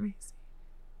with them.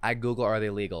 I Google, are they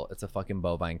legal? It's a fucking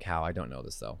bovine cow. I don't know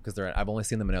this though, because I've only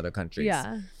seen them in other countries.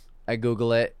 Yeah. I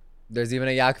Google it. There's even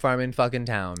a yak farm in fucking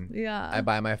town. Yeah. I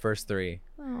buy my first 3.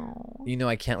 Oh. You know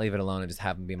I can't leave it alone and just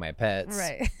have them be my pets.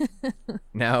 Right.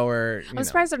 Now I'm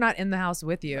surprised they're not in the house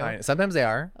with you. Sometimes they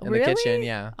are in Really? the kitchen.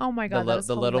 Yeah. Oh my God.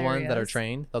 The little ones that are hilarious.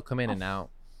 trained, they'll come in and out.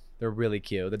 They're really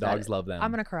cute. The dogs love them.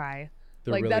 I'm gonna cry.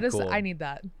 They're like really that is. cool. I need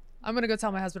that. I'm gonna go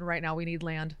tell my husband right now we need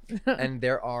land. And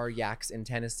there are yaks in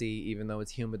Tennessee, even though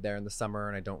it's humid there in the summer,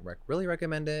 and I don't really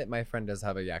recommend it. My friend does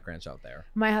have a yak ranch out there.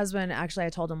 My husband, actually,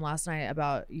 I told him last night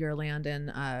about your land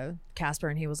in Casper,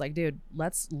 and he was like, dude,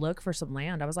 let's look for some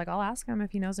land. I was like, I'll ask him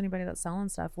if he knows anybody that's selling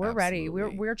stuff. We're ready.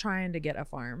 We're trying to get a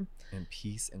farm. In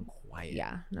peace and quiet.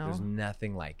 Yeah. No. There's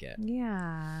nothing like it.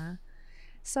 Yeah.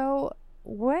 So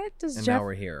what does now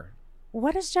we're here.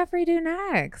 What does Jeffree do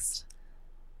next?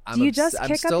 Do you just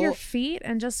kick up your feet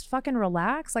and just fucking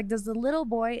relax? Like, does the little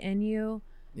boy in you,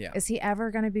 is he ever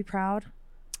going to be proud?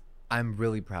 I'm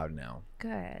really proud now.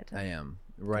 Good. I am.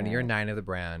 We're on year 9 of the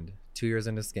brand, 2 years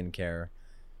into skincare.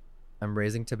 I'm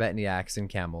raising Tibetan yaks and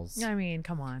camels. I mean,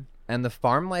 come on. And the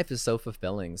farm life is so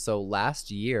fulfilling. So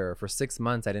last year, for 6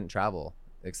 months, I didn't travel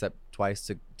except twice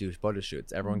to do photo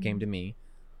shoots. Everyone came to me.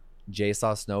 Jay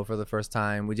saw snow for the first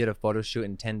time. We did a photo shoot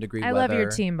in 10-degree weather. I love your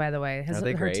team, by the way. Are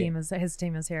they great? His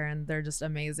team is here, and they're just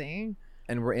amazing.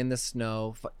 And we're in the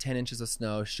snow, 10 inches of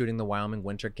snow, shooting the Wyoming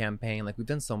winter campaign. Like, we've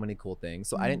done so many cool things.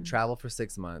 So I didn't travel for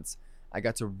 6 months. I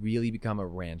got to really become a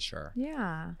rancher.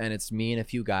 Yeah. And it's me and a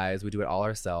few guys. We do it all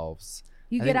ourselves.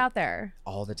 You get out there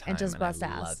all the time and just bust I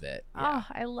ass. love it. Yeah. Oh,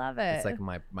 I love it. It's like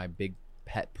my big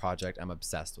pet project. I'm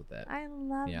obsessed with it. I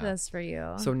love this for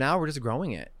you. So now we're just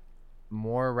growing it.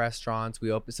 More restaurants. We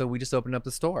just opened up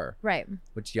the store, right?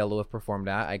 Which Yellow have performed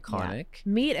at. Iconic.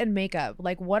 Yeah. Meat and makeup.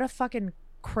 Like, what a fucking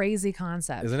crazy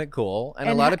concept. Isn't it cool? And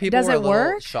a lot of people does it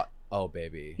work? Oh,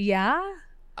 baby. Yeah.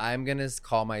 I'm gonna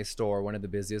call my store one of the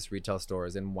busiest retail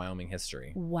stores in Wyoming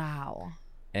history. Wow.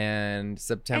 And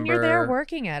September. And you're there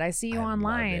working it. I see you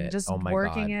online, just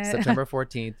working it. September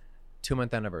 14th,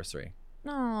 2-month anniversary.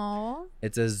 Aww.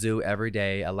 It's a zoo every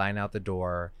day. A line out the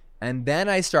door. And then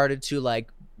I started to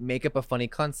make up a funny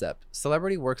concept.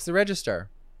 Celebrity works the register.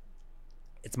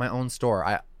 It's my own store.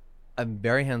 I'm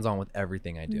very hands-on with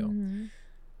everything I do.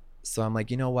 So I'm like,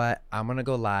 you know what? I'm going to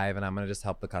go live and I'm going to just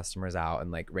help the customers out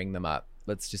and ring them up.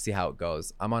 Let's just see how it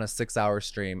goes. I'm on a 6-hour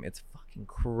stream. It's fucking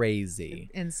crazy.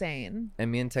 Insane.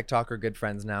 And me and TikTok are good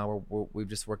friends now. We've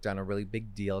just worked on a really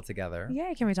big deal together.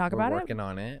 Yeah, can we talk about it? We're working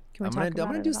on it. I'm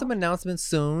gonna do some announcements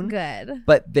soon. Good.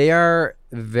 But they are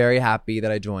very happy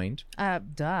that I joined.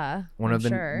 Duh. One of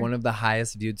the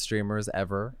highest viewed streamers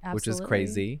ever, which is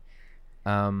crazy.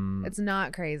 It's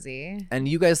not crazy. And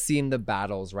you guys seen the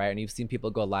battles, right? And you've seen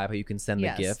people go live how you can send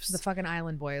the gifts. The fucking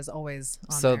Island Boy is always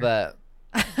on so there.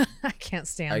 I can't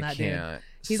stand that dude.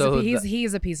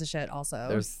 He's a piece of shit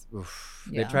also.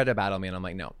 They tried to battle me and I'm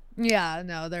like, no. Yeah,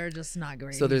 no, they're just not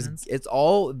great. So it's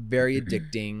all very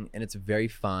addicting and it's very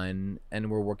fun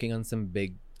and we're working on some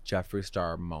big Jeffree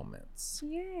Star moments.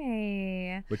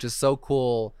 Yay. Which is so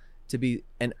cool to be,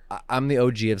 and I'm the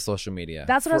OG of social media.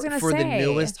 That's what I was gonna for say. the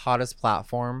newest, hottest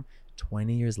platform.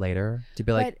 20 years later, to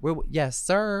be like, yes,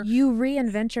 sir. You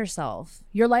reinvent yourself.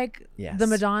 You're like the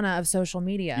Madonna of social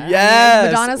media.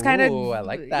 Yes. Madonna's kind of. I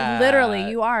like that. Literally,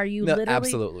 you are. You literally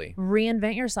absolutely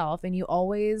reinvent yourself, and you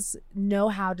always know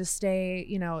how to stay,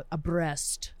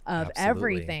 abreast of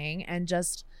everything, and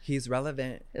just. He's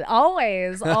relevant.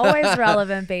 Always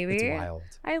relevant, baby. It's wild.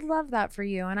 I love that for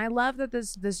you, and I love that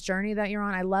this journey that you're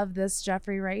on. I love this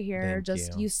Jeffree right here.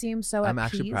 Thank you seem so. I'm at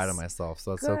actually peace. proud of myself.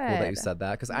 So it's so cool that you said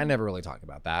that, because I never really talk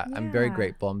about that. I'm very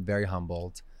grateful. I'm very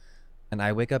humbled, and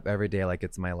I wake up every day like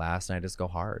it's my last, and I just go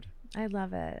hard. I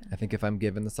love it. I think if I'm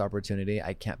given this opportunity,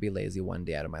 I can't be lazy one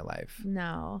day out of my life.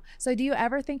 No. So do you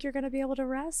ever think you're going to be able to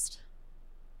rest?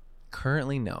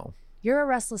 Currently, no. You're a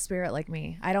restless spirit like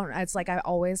me. It's like I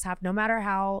always have, no matter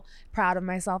how proud of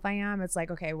myself I am, it's like,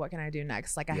 okay, what can I do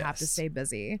next? Like I have to stay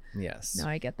busy. Yes. No,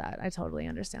 I get that. I totally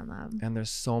understand that. And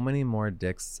there's so many more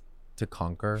dicks to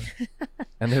conquer.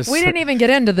 And we didn't even get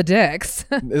into the dicks.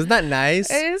 Isn't that nice?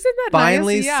 Isn't that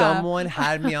Finally, nice? Yeah. someone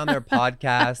had me on their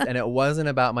podcast, and it wasn't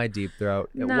about my deep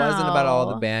throat. It wasn't about all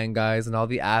the band guys and all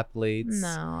the athletes.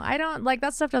 No, I don't like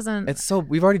that stuff. Doesn't. It's so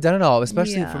we've already done it all,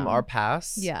 especially from our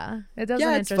past. Yeah, it doesn't.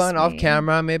 Yeah, it's fun off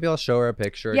camera. Maybe I'll show her a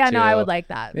picture. Yeah, or two. no, I would like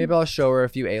that. Maybe I'll show her a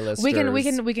few A-listers.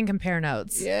 We can compare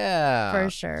notes. Yeah, for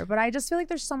sure. But I just feel like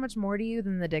there's so much more to you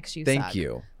than the dicks you. Thank suck.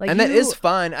 you. Like, and that is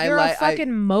fun. You're a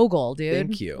fucking mogul, dude.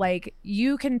 Thank you. Like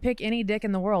you can pick any dick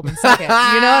in the world and suck it. You know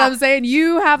what I'm saying?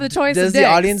 You have the choice. Does of the dicks.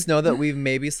 audience know that we've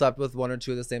maybe slept with one or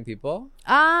two of the same people?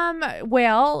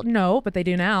 Well, no, but they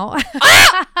do now.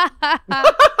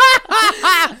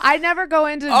 I never go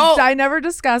into. I never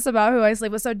discuss about who I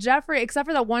sleep with. So Jeffree, except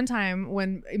for that one time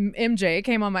when MJ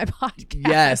came on my podcast.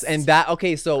 Yes, and that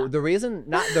so the reason,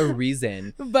 not the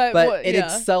reason, but it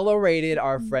accelerated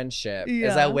our friendship.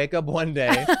 As I wake up one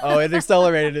day, it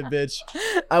accelerated it, bitch.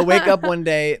 I wake up one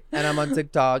day and I'm on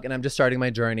TikTok and I'm just starting my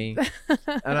journey,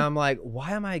 and I'm like,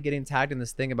 why am I getting tagged in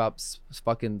this thing about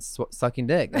fucking sucking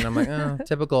dick? And I'm like, oh,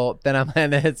 typical. Then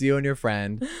it's you and your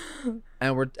friend.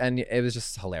 And it was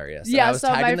just hilarious. Yeah, I was so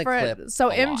tagging my the friend, clip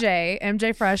so a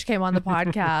MJ Fresh came on the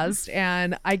podcast,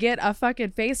 and I get a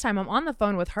fucking FaceTime. I'm on the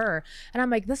phone with her, and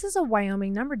I'm like, "This is a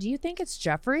Wyoming number. Do you think it's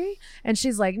Jeffree?" And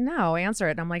she's like, "No, answer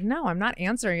it." And I'm like, "No, I'm not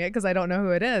answering it because I don't know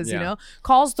who it is." You know,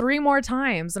 calls 3 more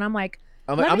times, and I'm like.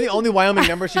 I'm the only Wyoming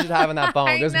number she should have on that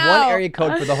phone. There's one area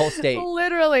code for the whole state.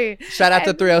 Literally. Shout out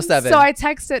to 307. So I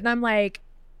text it, and I'm like,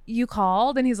 you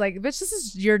called? And he's like, bitch, this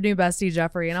is your new bestie,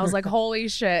 Jeffree. And I was like, holy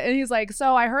shit. And he's like,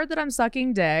 so I heard that I'm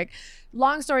sucking dick.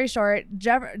 Long story short,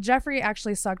 Jeffree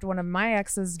actually sucked one of my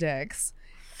ex's dicks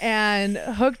and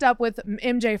hooked up with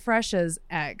MJ Fresh's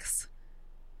ex.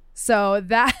 So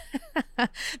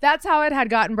that's how it had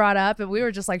gotten brought up. And we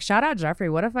were just like, shout out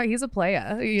Jeffree. What if he's a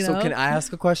playa? You know? So can I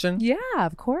ask a question? Yeah,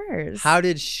 of course. How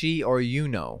did she or you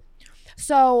know?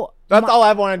 So that's all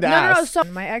I wanted to ask. No.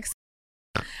 So my ex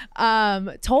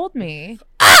told me.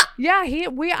 Yeah,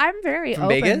 I'm very From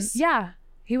open. Vegas? Yeah.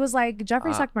 He was like,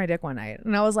 Jeffree sucked my dick one night.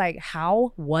 And I was like,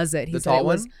 how was it? He said it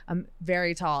was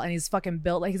very tall, and he's fucking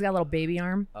built like he's got a little baby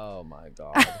arm. Oh my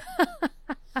God.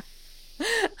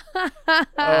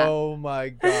 Oh my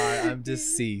God, I'm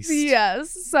deceased. Yes.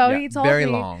 So he told me very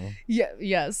long. Yeah.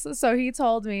 Yes. So he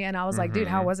told me, and I was like, dude,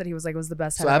 how was it? He was like, it was the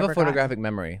best. So I have a photographic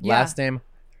mememory. Yeah. Last name.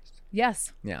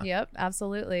 Yes. Yeah. Yep.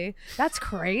 Absolutely. That's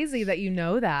crazy that you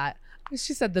know that.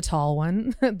 She said the tall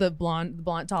one,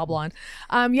 the tall blonde.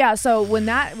 Yeah. So when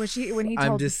he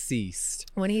told, I'm deceased.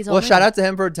 When he told me, shout that, out to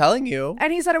him for telling you.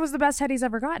 And he said it was the best head he's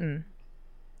ever gotten.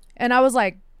 And I was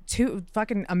like, too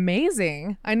fucking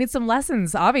amazing. I need some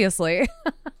lessons, obviously.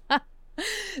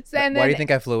 Why do you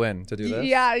think I flew in to do this?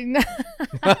 Yeah.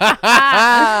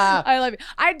 I love you.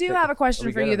 I do have a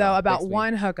question for you though about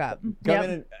one hookup. Come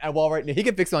in and right now. He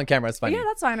can fix it on camera. It's fine. Yeah,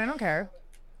 that's fine. I don't care.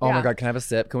 Oh my God, can I have a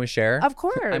sip? Can we share? Of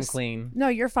course. I'm clean. No,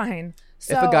 you're fine.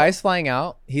 So, if a guy's flying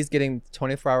out, he's getting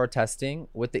 24-hour testing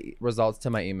with the results to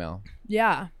my email.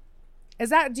 Yeah.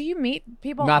 Do you meet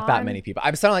people? Not that many people.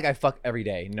 I'm sounding like I fuck every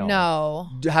day. No.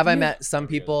 Have I met some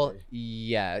people?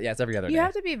 Yeah, it's every other day. You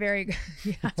have to be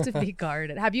you have to be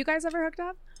guarded. Have you guys ever hooked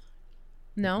up?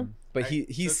 No. But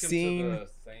he's seen.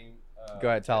 Go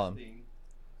ahead, tell him.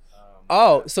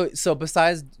 So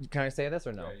besides, can I say this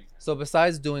or no? Yeah, so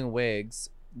besides doing wigs,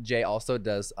 Jay also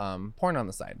does porn on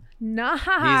the side.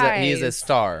 Nice. He's a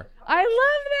star. I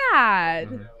love that.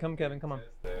 Mm-hmm. Come, Kevin, come on.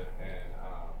 And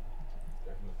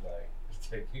was like,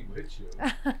 take me with you.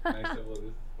 And I said, well, this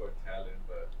is for talent,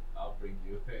 but I'll bring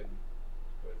you in.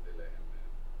 But they let him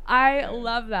in. I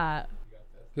love that.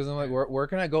 Because I'm like, where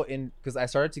can I go in? Because I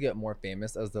started to get more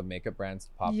famous as the makeup brands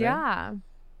popped in. Yeah.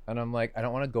 And I'm like, I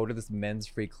don't want to go to this men's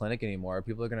free clinic anymore.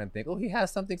 People are going to think, oh, he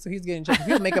has something, so he's getting checked.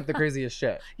 People make up the craziest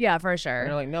shit. Yeah, for sure. And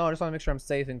they're like, no, I just want to make sure I'm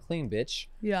safe and clean, bitch.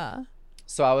 Yeah.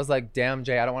 So I was like, damn,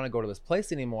 Jay, I don't want to go to this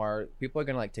place anymore. People are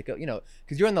going to like take it,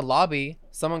 because you're in the lobby.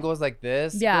 Someone goes like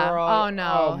this. Yeah. Girl. Oh,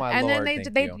 no. Oh, my and Lord. then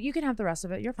Thank you can have the rest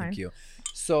of it. You're fine. Thank you.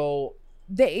 So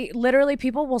they literally,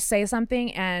 people will say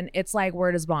something and it's like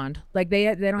word is bond. Like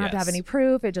they don't have to have any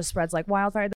proof. It just spreads like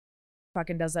wildfire. The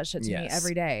fucking does that shit to me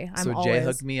every day. So Jay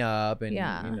hooked me up and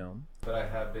But I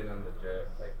have been on the jet.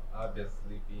 Like I've been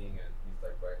sleeping and he's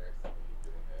like right next to me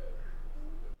doing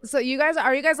it. So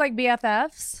are you guys like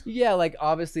BFFs? Yeah, like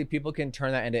obviously people can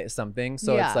turn that into something.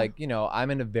 So it's like,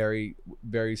 I'm in a very,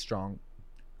 very strong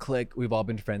clique. We've all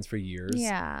been friends for years.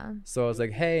 Yeah. So I was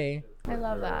like, hey. I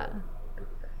love that.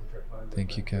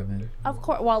 Thank you, Kevin. Of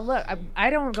course. Well, look, I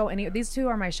don't go these two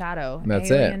are my shadow. That's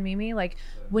Haley it. and Mimi. Like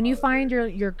when you find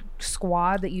your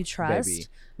squad that you trust. Baby.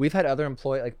 We've had other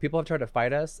employees, like people have tried to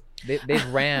fight us. They've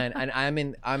ran, and I'm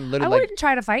literally I wouldn't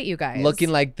try to fight you guys. Looking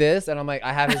like this, and I'm like,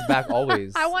 I have his back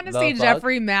always. I want to see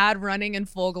Jeffree mad running in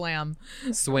full glam.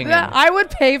 Swinging. I would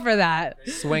pay for that.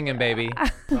 Swinging, baby.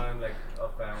 Time like a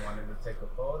fan wanted to take a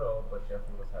photo, but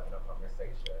Jeffree was having a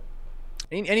conversation.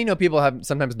 And people have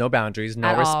sometimes no boundaries,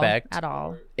 no respect at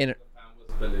all. The fan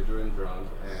was belligerent, drunk,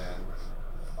 and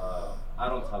I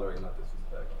don't tolerate no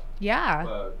disrespect. Yeah.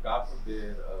 But God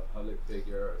forbid a public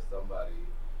figure or somebody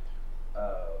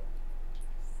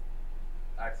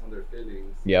acts on their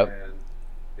feelings. Yep. And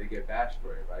they get bashed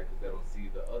for it, right? Because they don't see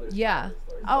the other yeah. side of the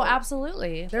story. Oh, So,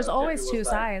 absolutely. There's always two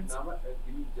sides. No,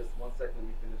 give me just 1 second. Let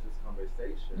me finish this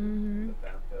conversation. Mm-hmm. The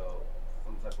fan fell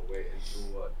some type of way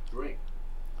into a drink.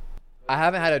 I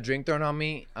haven't had a drink thrown on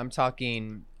me. I'm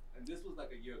talking. And this was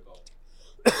like a year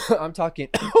ago. I'm talking.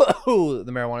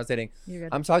 The marijuana's hitting. You're good.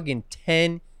 I'm talking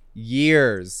 10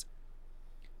 years.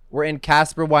 We're in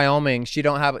Casper, Wyoming. She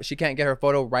can't get her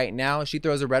photo right now. She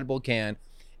throws a Red Bull can.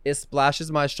 It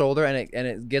splashes my shoulder and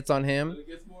it gets on him. It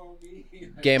gets more on me.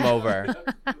 Game over.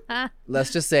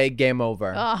 Let's just say game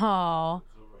over. Oh.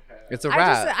 It's a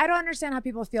wrap. I don't understand how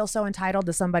people feel so entitled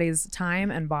to somebody's time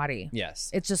and body.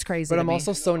 Yes. It's just crazy. But to I'm me.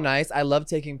 also so nice. I love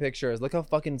taking pictures. Look how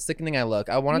fucking sickening I look.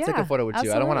 I want to take a photo with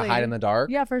you. I don't want to hide in the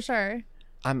dark. Yeah, for sure.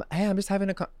 I'm just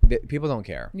having people don't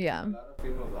care. Yeah. A lot of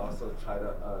females also try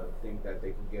to think that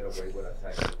they can get away with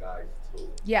attacking guys too.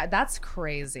 Yeah, that's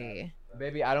crazy.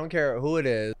 Baby, I don't care who it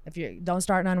is. If you don't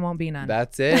start none, won't be none.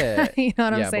 That's it. You know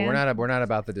what I'm yeah, saying? but we're not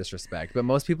about the disrespect. But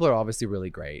most people are obviously really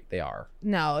great. They are.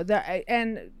 No,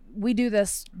 and we do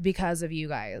this because of you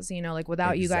guys. Like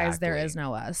without you guys, there is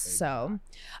no us. So,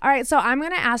 all right. So I'm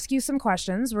gonna ask you some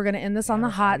questions. We're gonna end this on the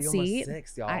hot seat.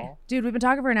 6, y'all. Dude, we've been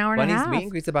talking for an hour and a half. Bunny's meet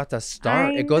and greet's about to start.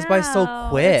 I It goes by so know.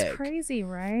 quick. It's crazy,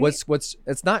 right?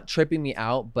 It's not tripping me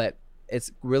out, but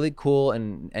it's really cool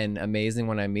and amazing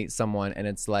when I meet someone and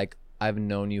it's like I've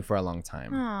known you for a long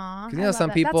time. Aww, Because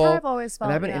some people, that's how I've always felt,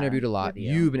 and I've been interviewed a lot. with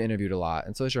you. You've been interviewed a lot,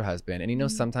 and so is your husband.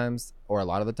 And sometimes, or a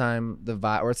lot of the time, the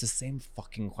vibe, or it's the same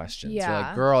fucking questions. You're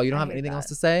like, girl, you don't have anything else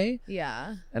to say?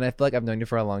 Yeah. And I feel like I've known you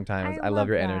for a long time. I love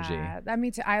your energy. Me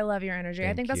too. I love your energy.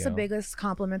 I think that's the you. biggest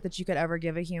compliment that you could ever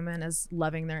give a human is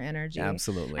loving their energy.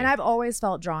 Absolutely. And I've always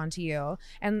felt drawn to you.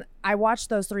 And I watched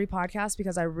those 3 podcasts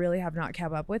because I really have not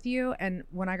kept up with you. And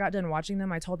when I got done watching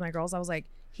them, I told my girls, I was like,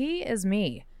 he is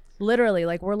me. Literally,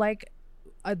 like we're like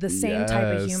the same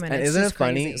type of human. And it's isn't it just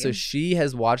funny? crazy. So she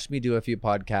has watched me do a few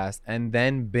podcasts and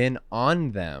then been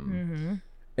on them.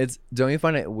 Mm-hmm. Don't you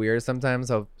find it weird sometimes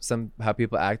how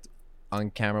people act on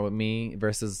camera with me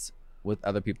versus with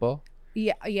other people?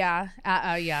 Yeah.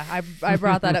 I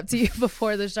brought that up to you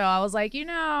before the show. I was like,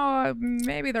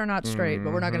 maybe they're not straight,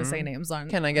 but we're not going to say names on.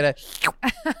 Can I get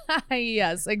a?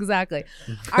 Yes, exactly.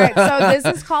 All right. So this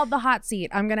is called the hot seat.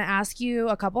 I'm going to ask you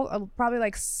a couple, probably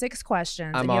like 6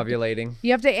 questions. I'm ovulating.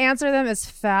 You have to answer them as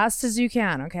fast as you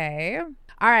can. Okay.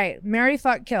 All right. Marry,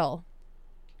 fuck, kill.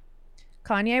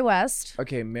 Kanye West.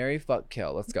 Okay. Marry, fuck,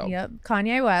 kill. Let's go. Yep.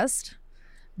 Kanye West.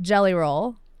 Jelly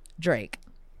Roll. Drake.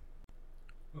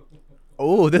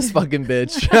 Oh, this fucking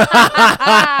bitch.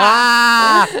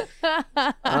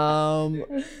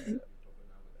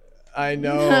 I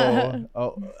know.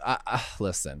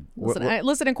 Listen.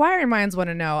 Listen, inquiring minds want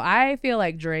to know. I feel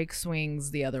like Drake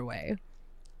swings the other way.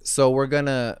 So we're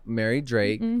gonna marry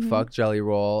Drake, fuck Jelly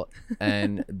Roll,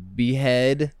 and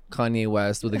behead Kanye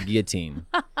West with a guillotine.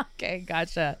 Okay,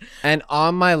 gotcha. And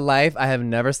on my life, I have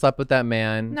never slept with that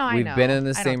man. No, I We've know. been in the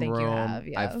I don't same think you room. have,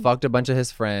 yeah. I've fucked a bunch of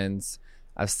his friends.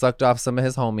 I've sucked off some of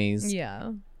his homies.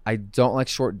 Yeah. I don't like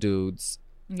short dudes.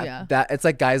 Yeah. It's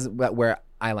like guys that wear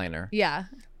eyeliner. Yeah.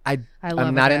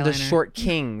 I'm not into short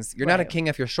kings. You're not a king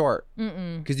if you're short.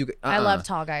 Because you. I love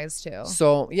tall guys too.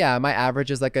 So yeah, my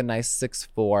average is like a nice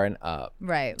 6'4" and up.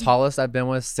 Right. Tallest I've been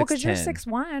was 6'10". Well, because you're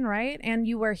 6'1", right? And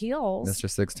you wear heels. Mr.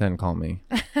 6'10", call me.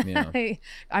 Yeah.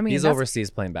 I mean, he's overseas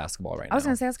playing basketball right now. I was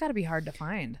gonna say that's got to be hard to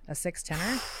find a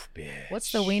 6'10".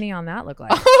 What's the weenie on that look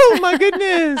like? Oh my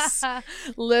goodness!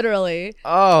 Literally.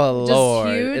 Oh Just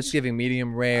Lord! huge? It's giving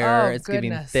medium rare. Oh, it's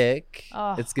giving goodness. thick.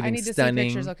 Oh, it's giving I need stunning. to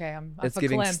see pictures. Okay, it's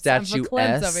giving I'm statuesque.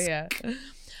 over here.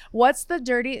 What's the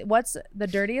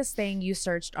dirtiest thing you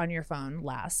searched on your phone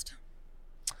last?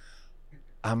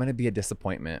 I'm gonna be a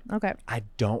disappointment. Okay. I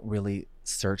don't really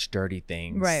search dirty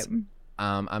things. Right.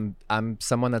 I'm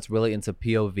someone that's really into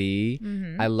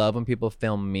POV. I love when people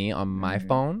film me on my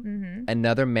phone.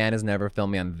 Another man has never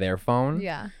filmed me on their phone.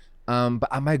 Yeah.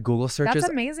 But on my Google searches, that's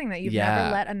amazing that you've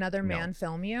never let another man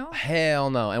film you. Hell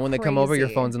no. And when they come over, your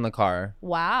phone's in the car.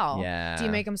 Wow. Yeah. Do you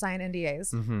make them sign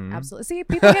NDAs? Absolutely. See,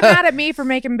 people get mad at me for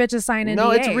making bitches sign NDAs.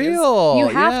 No, it's real. You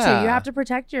have to. You have to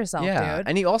protect yourself, dude.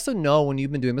 And you also know when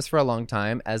you've been doing this for a long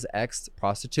time as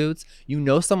ex-prostitutes, you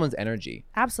know someone's energy.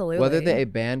 Absolutely. Whether they're a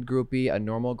band groupie, a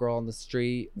normal girl on the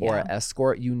street, or an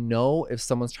escort, you know if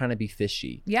someone's trying to be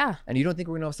fishy. Yeah. And you don't think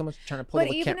we're going to know if someone's trying to pull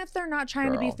But even if they're not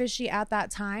trying to be fishy at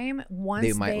that time,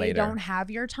 once they don't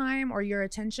have your time or your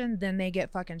attention, then they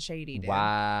get fucking shady, dude.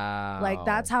 Wow. Like,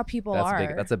 that's how people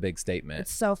are. That's a big statement.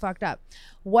 It's so fucked up.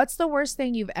 What's the worst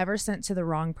thing you've ever sent to the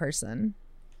wrong person?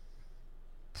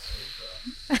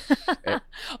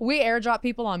 We airdrop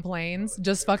people on planes,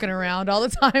 just fucking around all the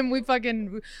time. We'll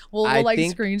like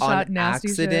screenshot on nasty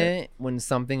accident, shit. When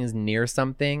something is near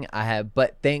something, I have,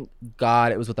 but thank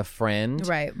God it was with a friend.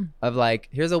 Right. Of like,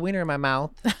 here's a wiener in my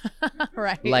mouth.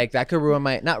 Right. Like that could ruin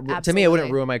to me, it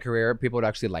wouldn't ruin my career. People would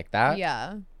actually like that.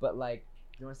 Yeah. But like,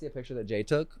 you want to see a picture that Jay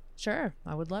took? Sure,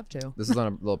 I would love to. This is on a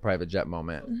little private jet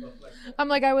moment. I'm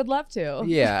like, I would love to.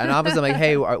 Yeah, and obviously I'm like,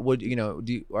 hey,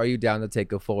 are you down to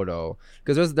take a photo?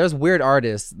 Because there's weird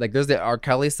artists, like there's the R.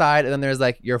 Kelly side, and then there's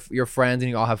like your friends and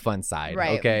you all have fun side.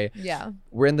 Right. Okay. Yeah.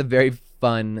 We're in the very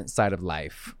fun side of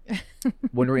life.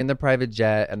 When we're in the private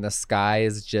jet and the sky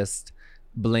is just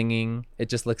blinging, it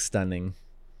just looks stunning.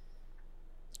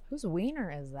 Whose wiener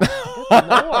is that? Good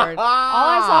Lord. All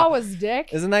I saw was dick.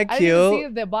 Isn't that cute? I didn't see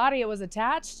the body it was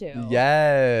attached to.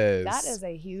 Yes. That is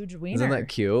a huge wiener. Isn't that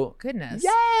cute? Goodness.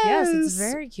 Yes. Yes, it's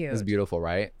very cute. It's beautiful,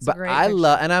 right? It's but I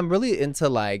love, and I'm really into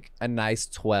like a nice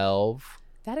 12.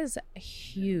 That is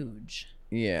huge.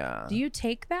 Yeah. Do you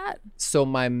take that? So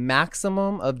my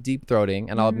maximum of deep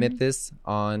throating, and I'll admit this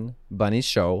on Bunny's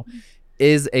show,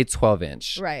 is a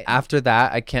 12-inch. Right. After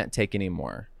that, I can't take any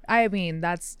more. I mean,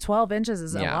 that's 12 inches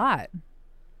is a lot.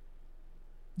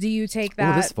 Do you take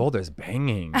that? Oh, this folder's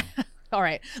banging. All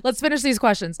right, let's finish these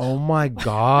questions. Oh my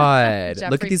God.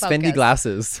 Look at these Fendi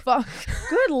glasses.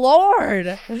 Good Lord.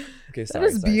 Okay, that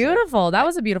is beautiful. That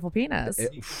was a beautiful penis.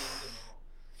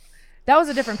 That was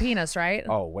a different penis, right?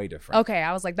 Oh, way different. Okay,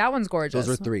 I was like, that one's gorgeous.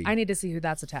 Those are 3. I need to see who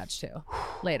that's attached to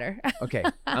later. Okay,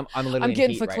 I'm literally I'm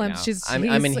getting in heat verklempt. right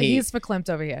now. I'm in heat. He's verklempt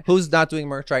over here. Who's not doing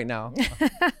merch right now?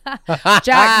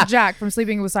 Jack from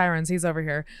Sleeping with Sirens. He's over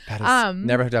here.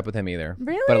 Never hooked up with him either.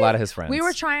 Really? But a lot of his friends. We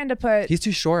were trying to put. He's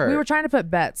too short. We were trying to put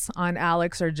bets on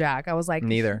Alex or Jack. I was like,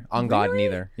 neither. On God,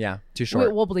 neither. Yeah, too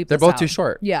short. We'll bleep. They're this both out. too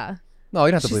short. Yeah. No,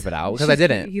 you don't have to bleep it out because I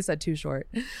didn't. He said too short.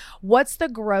 What's the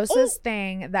grossest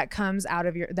thing that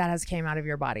has came out of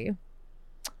your body?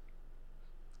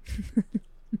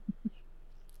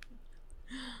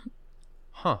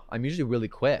 Huh. I'm usually really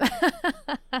quick.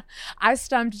 I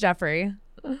stumped Jeffree.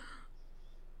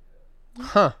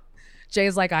 Huh.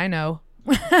 Jay's like, I know.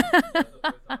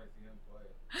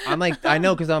 I'm like, I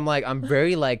know, because I'm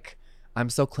very like, I'm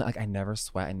so clean. Like I never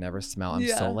sweat, I never smell. I'm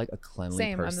so like a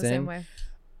cleanly person. I'm the same way.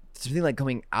 Something like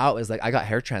coming out is like I got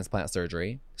hair transplant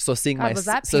surgery. So seeing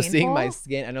seeing my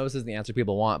skin, I know this is the answer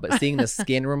people want, but seeing the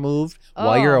skin removed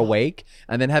while you're awake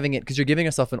and then having it, because you're giving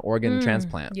yourself an organ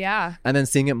transplant. Yeah. And then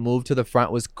seeing it move to the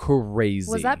front was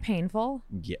crazy. Was that painful?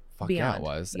 Yeah. Fuck yeah, it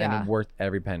was. Yeah. And worth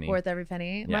every penny. Worth every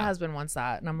penny. Yeah. My husband wants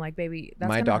that. And I'm like, baby, that's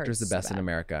my doctor's the best in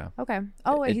America. Okay.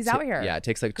 Oh, he's out here. Yeah, it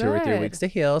takes like 2 or 3 weeks to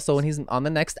heal. So when he's on the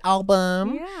next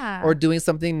album or doing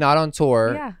something not on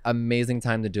tour, amazing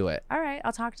time to do it. All right.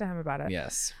 I'll talk to him about it.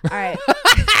 Yes. All right.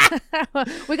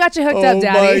 We got you hooked up,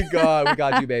 Daddy. Oh my God. We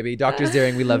got you, baby. Dr.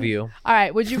 Deering, we love you. All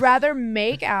right. Would you rather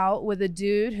make out with a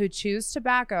dude who chews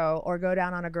tobacco or go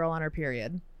down on a girl on her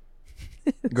period?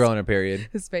 Girl on her period.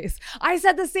 His face. I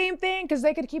said the same thing because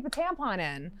they could keep a tampon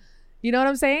in. You know what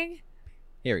I'm saying?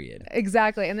 Period.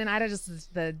 Exactly. And then I just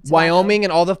the tobacco. Wyoming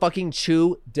and all the fucking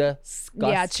chew, disgusting.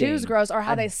 Yeah, chew's gross. Or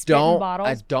how they spit in bottles.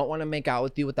 I don't want to make out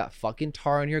with you with that fucking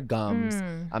tar on your gums.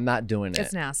 I'm not doing it.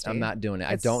 It's nasty. I'm not doing it.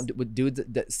 I don't with dudes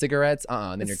cigarettes.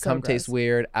 And then your cum tastes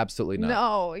weird. Absolutely not.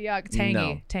 No, yeah,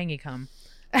 tangy cum.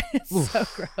 It's so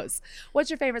gross.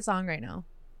 What's your favorite song right now?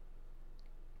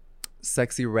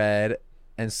 Sexy Red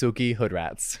and Suki Hood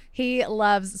Rats. He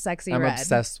loves Sexy Red. I'm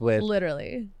obsessed with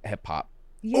literally hip hop.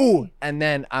 Yay. Ooh, and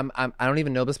then I don't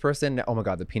even know this person. Oh my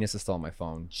god, the penis is still on my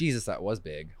phone. Jesus, that was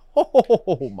big.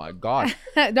 Oh my god.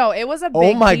 No, it was a big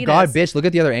Oh my penis. god, bitch, look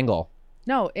at the other angle.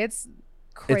 No, it's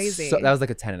crazy. That was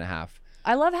like a 10.5.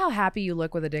 I love how happy you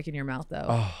look with a dick in your mouth though.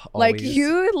 Oh, like always.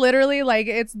 you literally like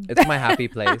it's my happy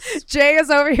place. Jay is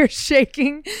over here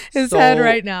shaking his head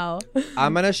right now.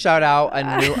 I'm gonna shout out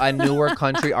a newer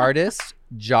country artist,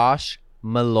 Josh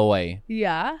Malloy.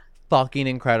 Yeah. Fucking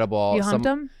incredible. You humped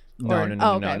him? No,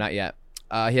 not yet.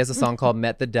 He has a song called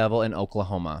 "Met the Devil in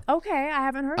Oklahoma." Okay, I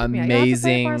haven't heard him yet. Amazing. You'll have to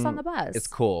play it for us on the bus. It's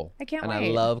cool. I can't wait. And I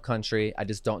love country. I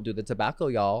just don't do the tobacco,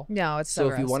 y'all. No, it's so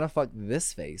if you gross. want to fuck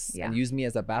this face and use me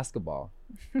as a basketball,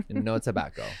 no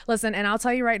tobacco. Listen, and I'll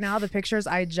tell you right now, the pictures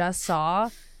I just saw,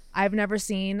 I've never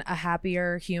seen a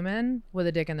happier human with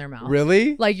a dick in their mouth.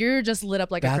 Really? Like you're just lit up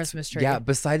like a Christmas tree. Yeah.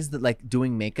 Besides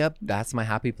doing makeup, that's my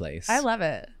happy place. I love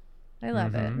it. I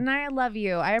love it. And I love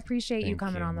you. I appreciate you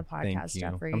coming on the podcast,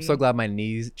 Jeffree. I'm so glad my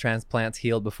knee transplants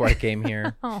healed before I came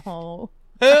here. Oh.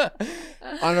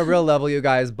 On a real level, you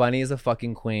guys, Bunny is a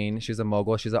fucking queen. She's a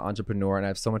mogul. She's an entrepreneur. And I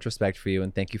have so much respect for you.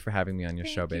 And thank you for having me on your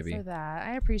show, baby. Thank you for that.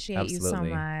 I appreciate you so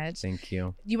much. Thank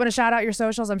you. You want to shout out your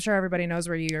socials? I'm sure everybody knows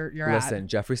where you're at. Listen,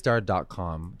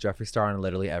 JeffreeStar.com. Jeffree Star on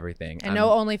literally everything. And no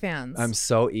OnlyFans. I'm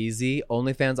so easy.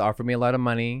 OnlyFans offered me a lot of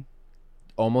money.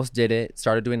 Almost did it.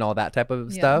 Started doing all that type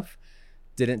of stuff.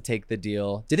 Didn't take the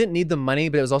deal. Didn't need the money,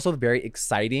 but it was also very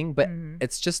exciting. But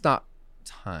it's just not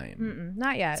time.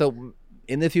 Not yet. So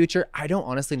in the future, I don't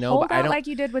honestly know. Hold but out I don't like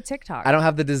you did with TikTok. I don't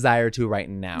have the desire to right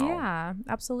now. Yeah,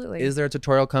 absolutely. Is there a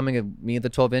tutorial coming of me at the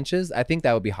 12 inches? I think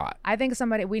that would be hot. I think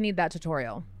we need that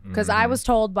tutorial. Because I was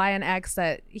told by an ex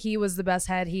that he was the best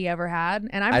head he ever had.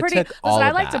 And I'm pretty,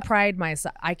 I like to pride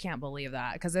myself. I can't believe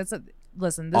that. Because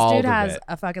listen, this dude has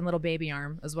a fucking little baby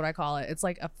arm is what I call it. It's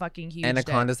like a fucking huge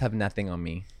Anacondas dick. have nothing on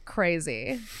me.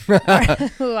 Crazy. Ooh,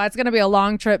 it's going to be a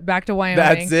long trip back to Wyoming.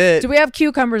 That's it. Do we have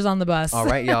cucumbers on the bus? All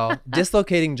right, y'all.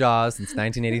 Dislocating jaws since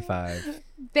 1985.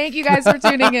 Thank you guys for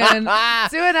tuning in to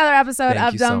another episode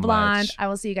of Dumb so Blonde. much. I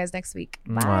will see you guys next week.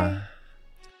 Bye. Mwah.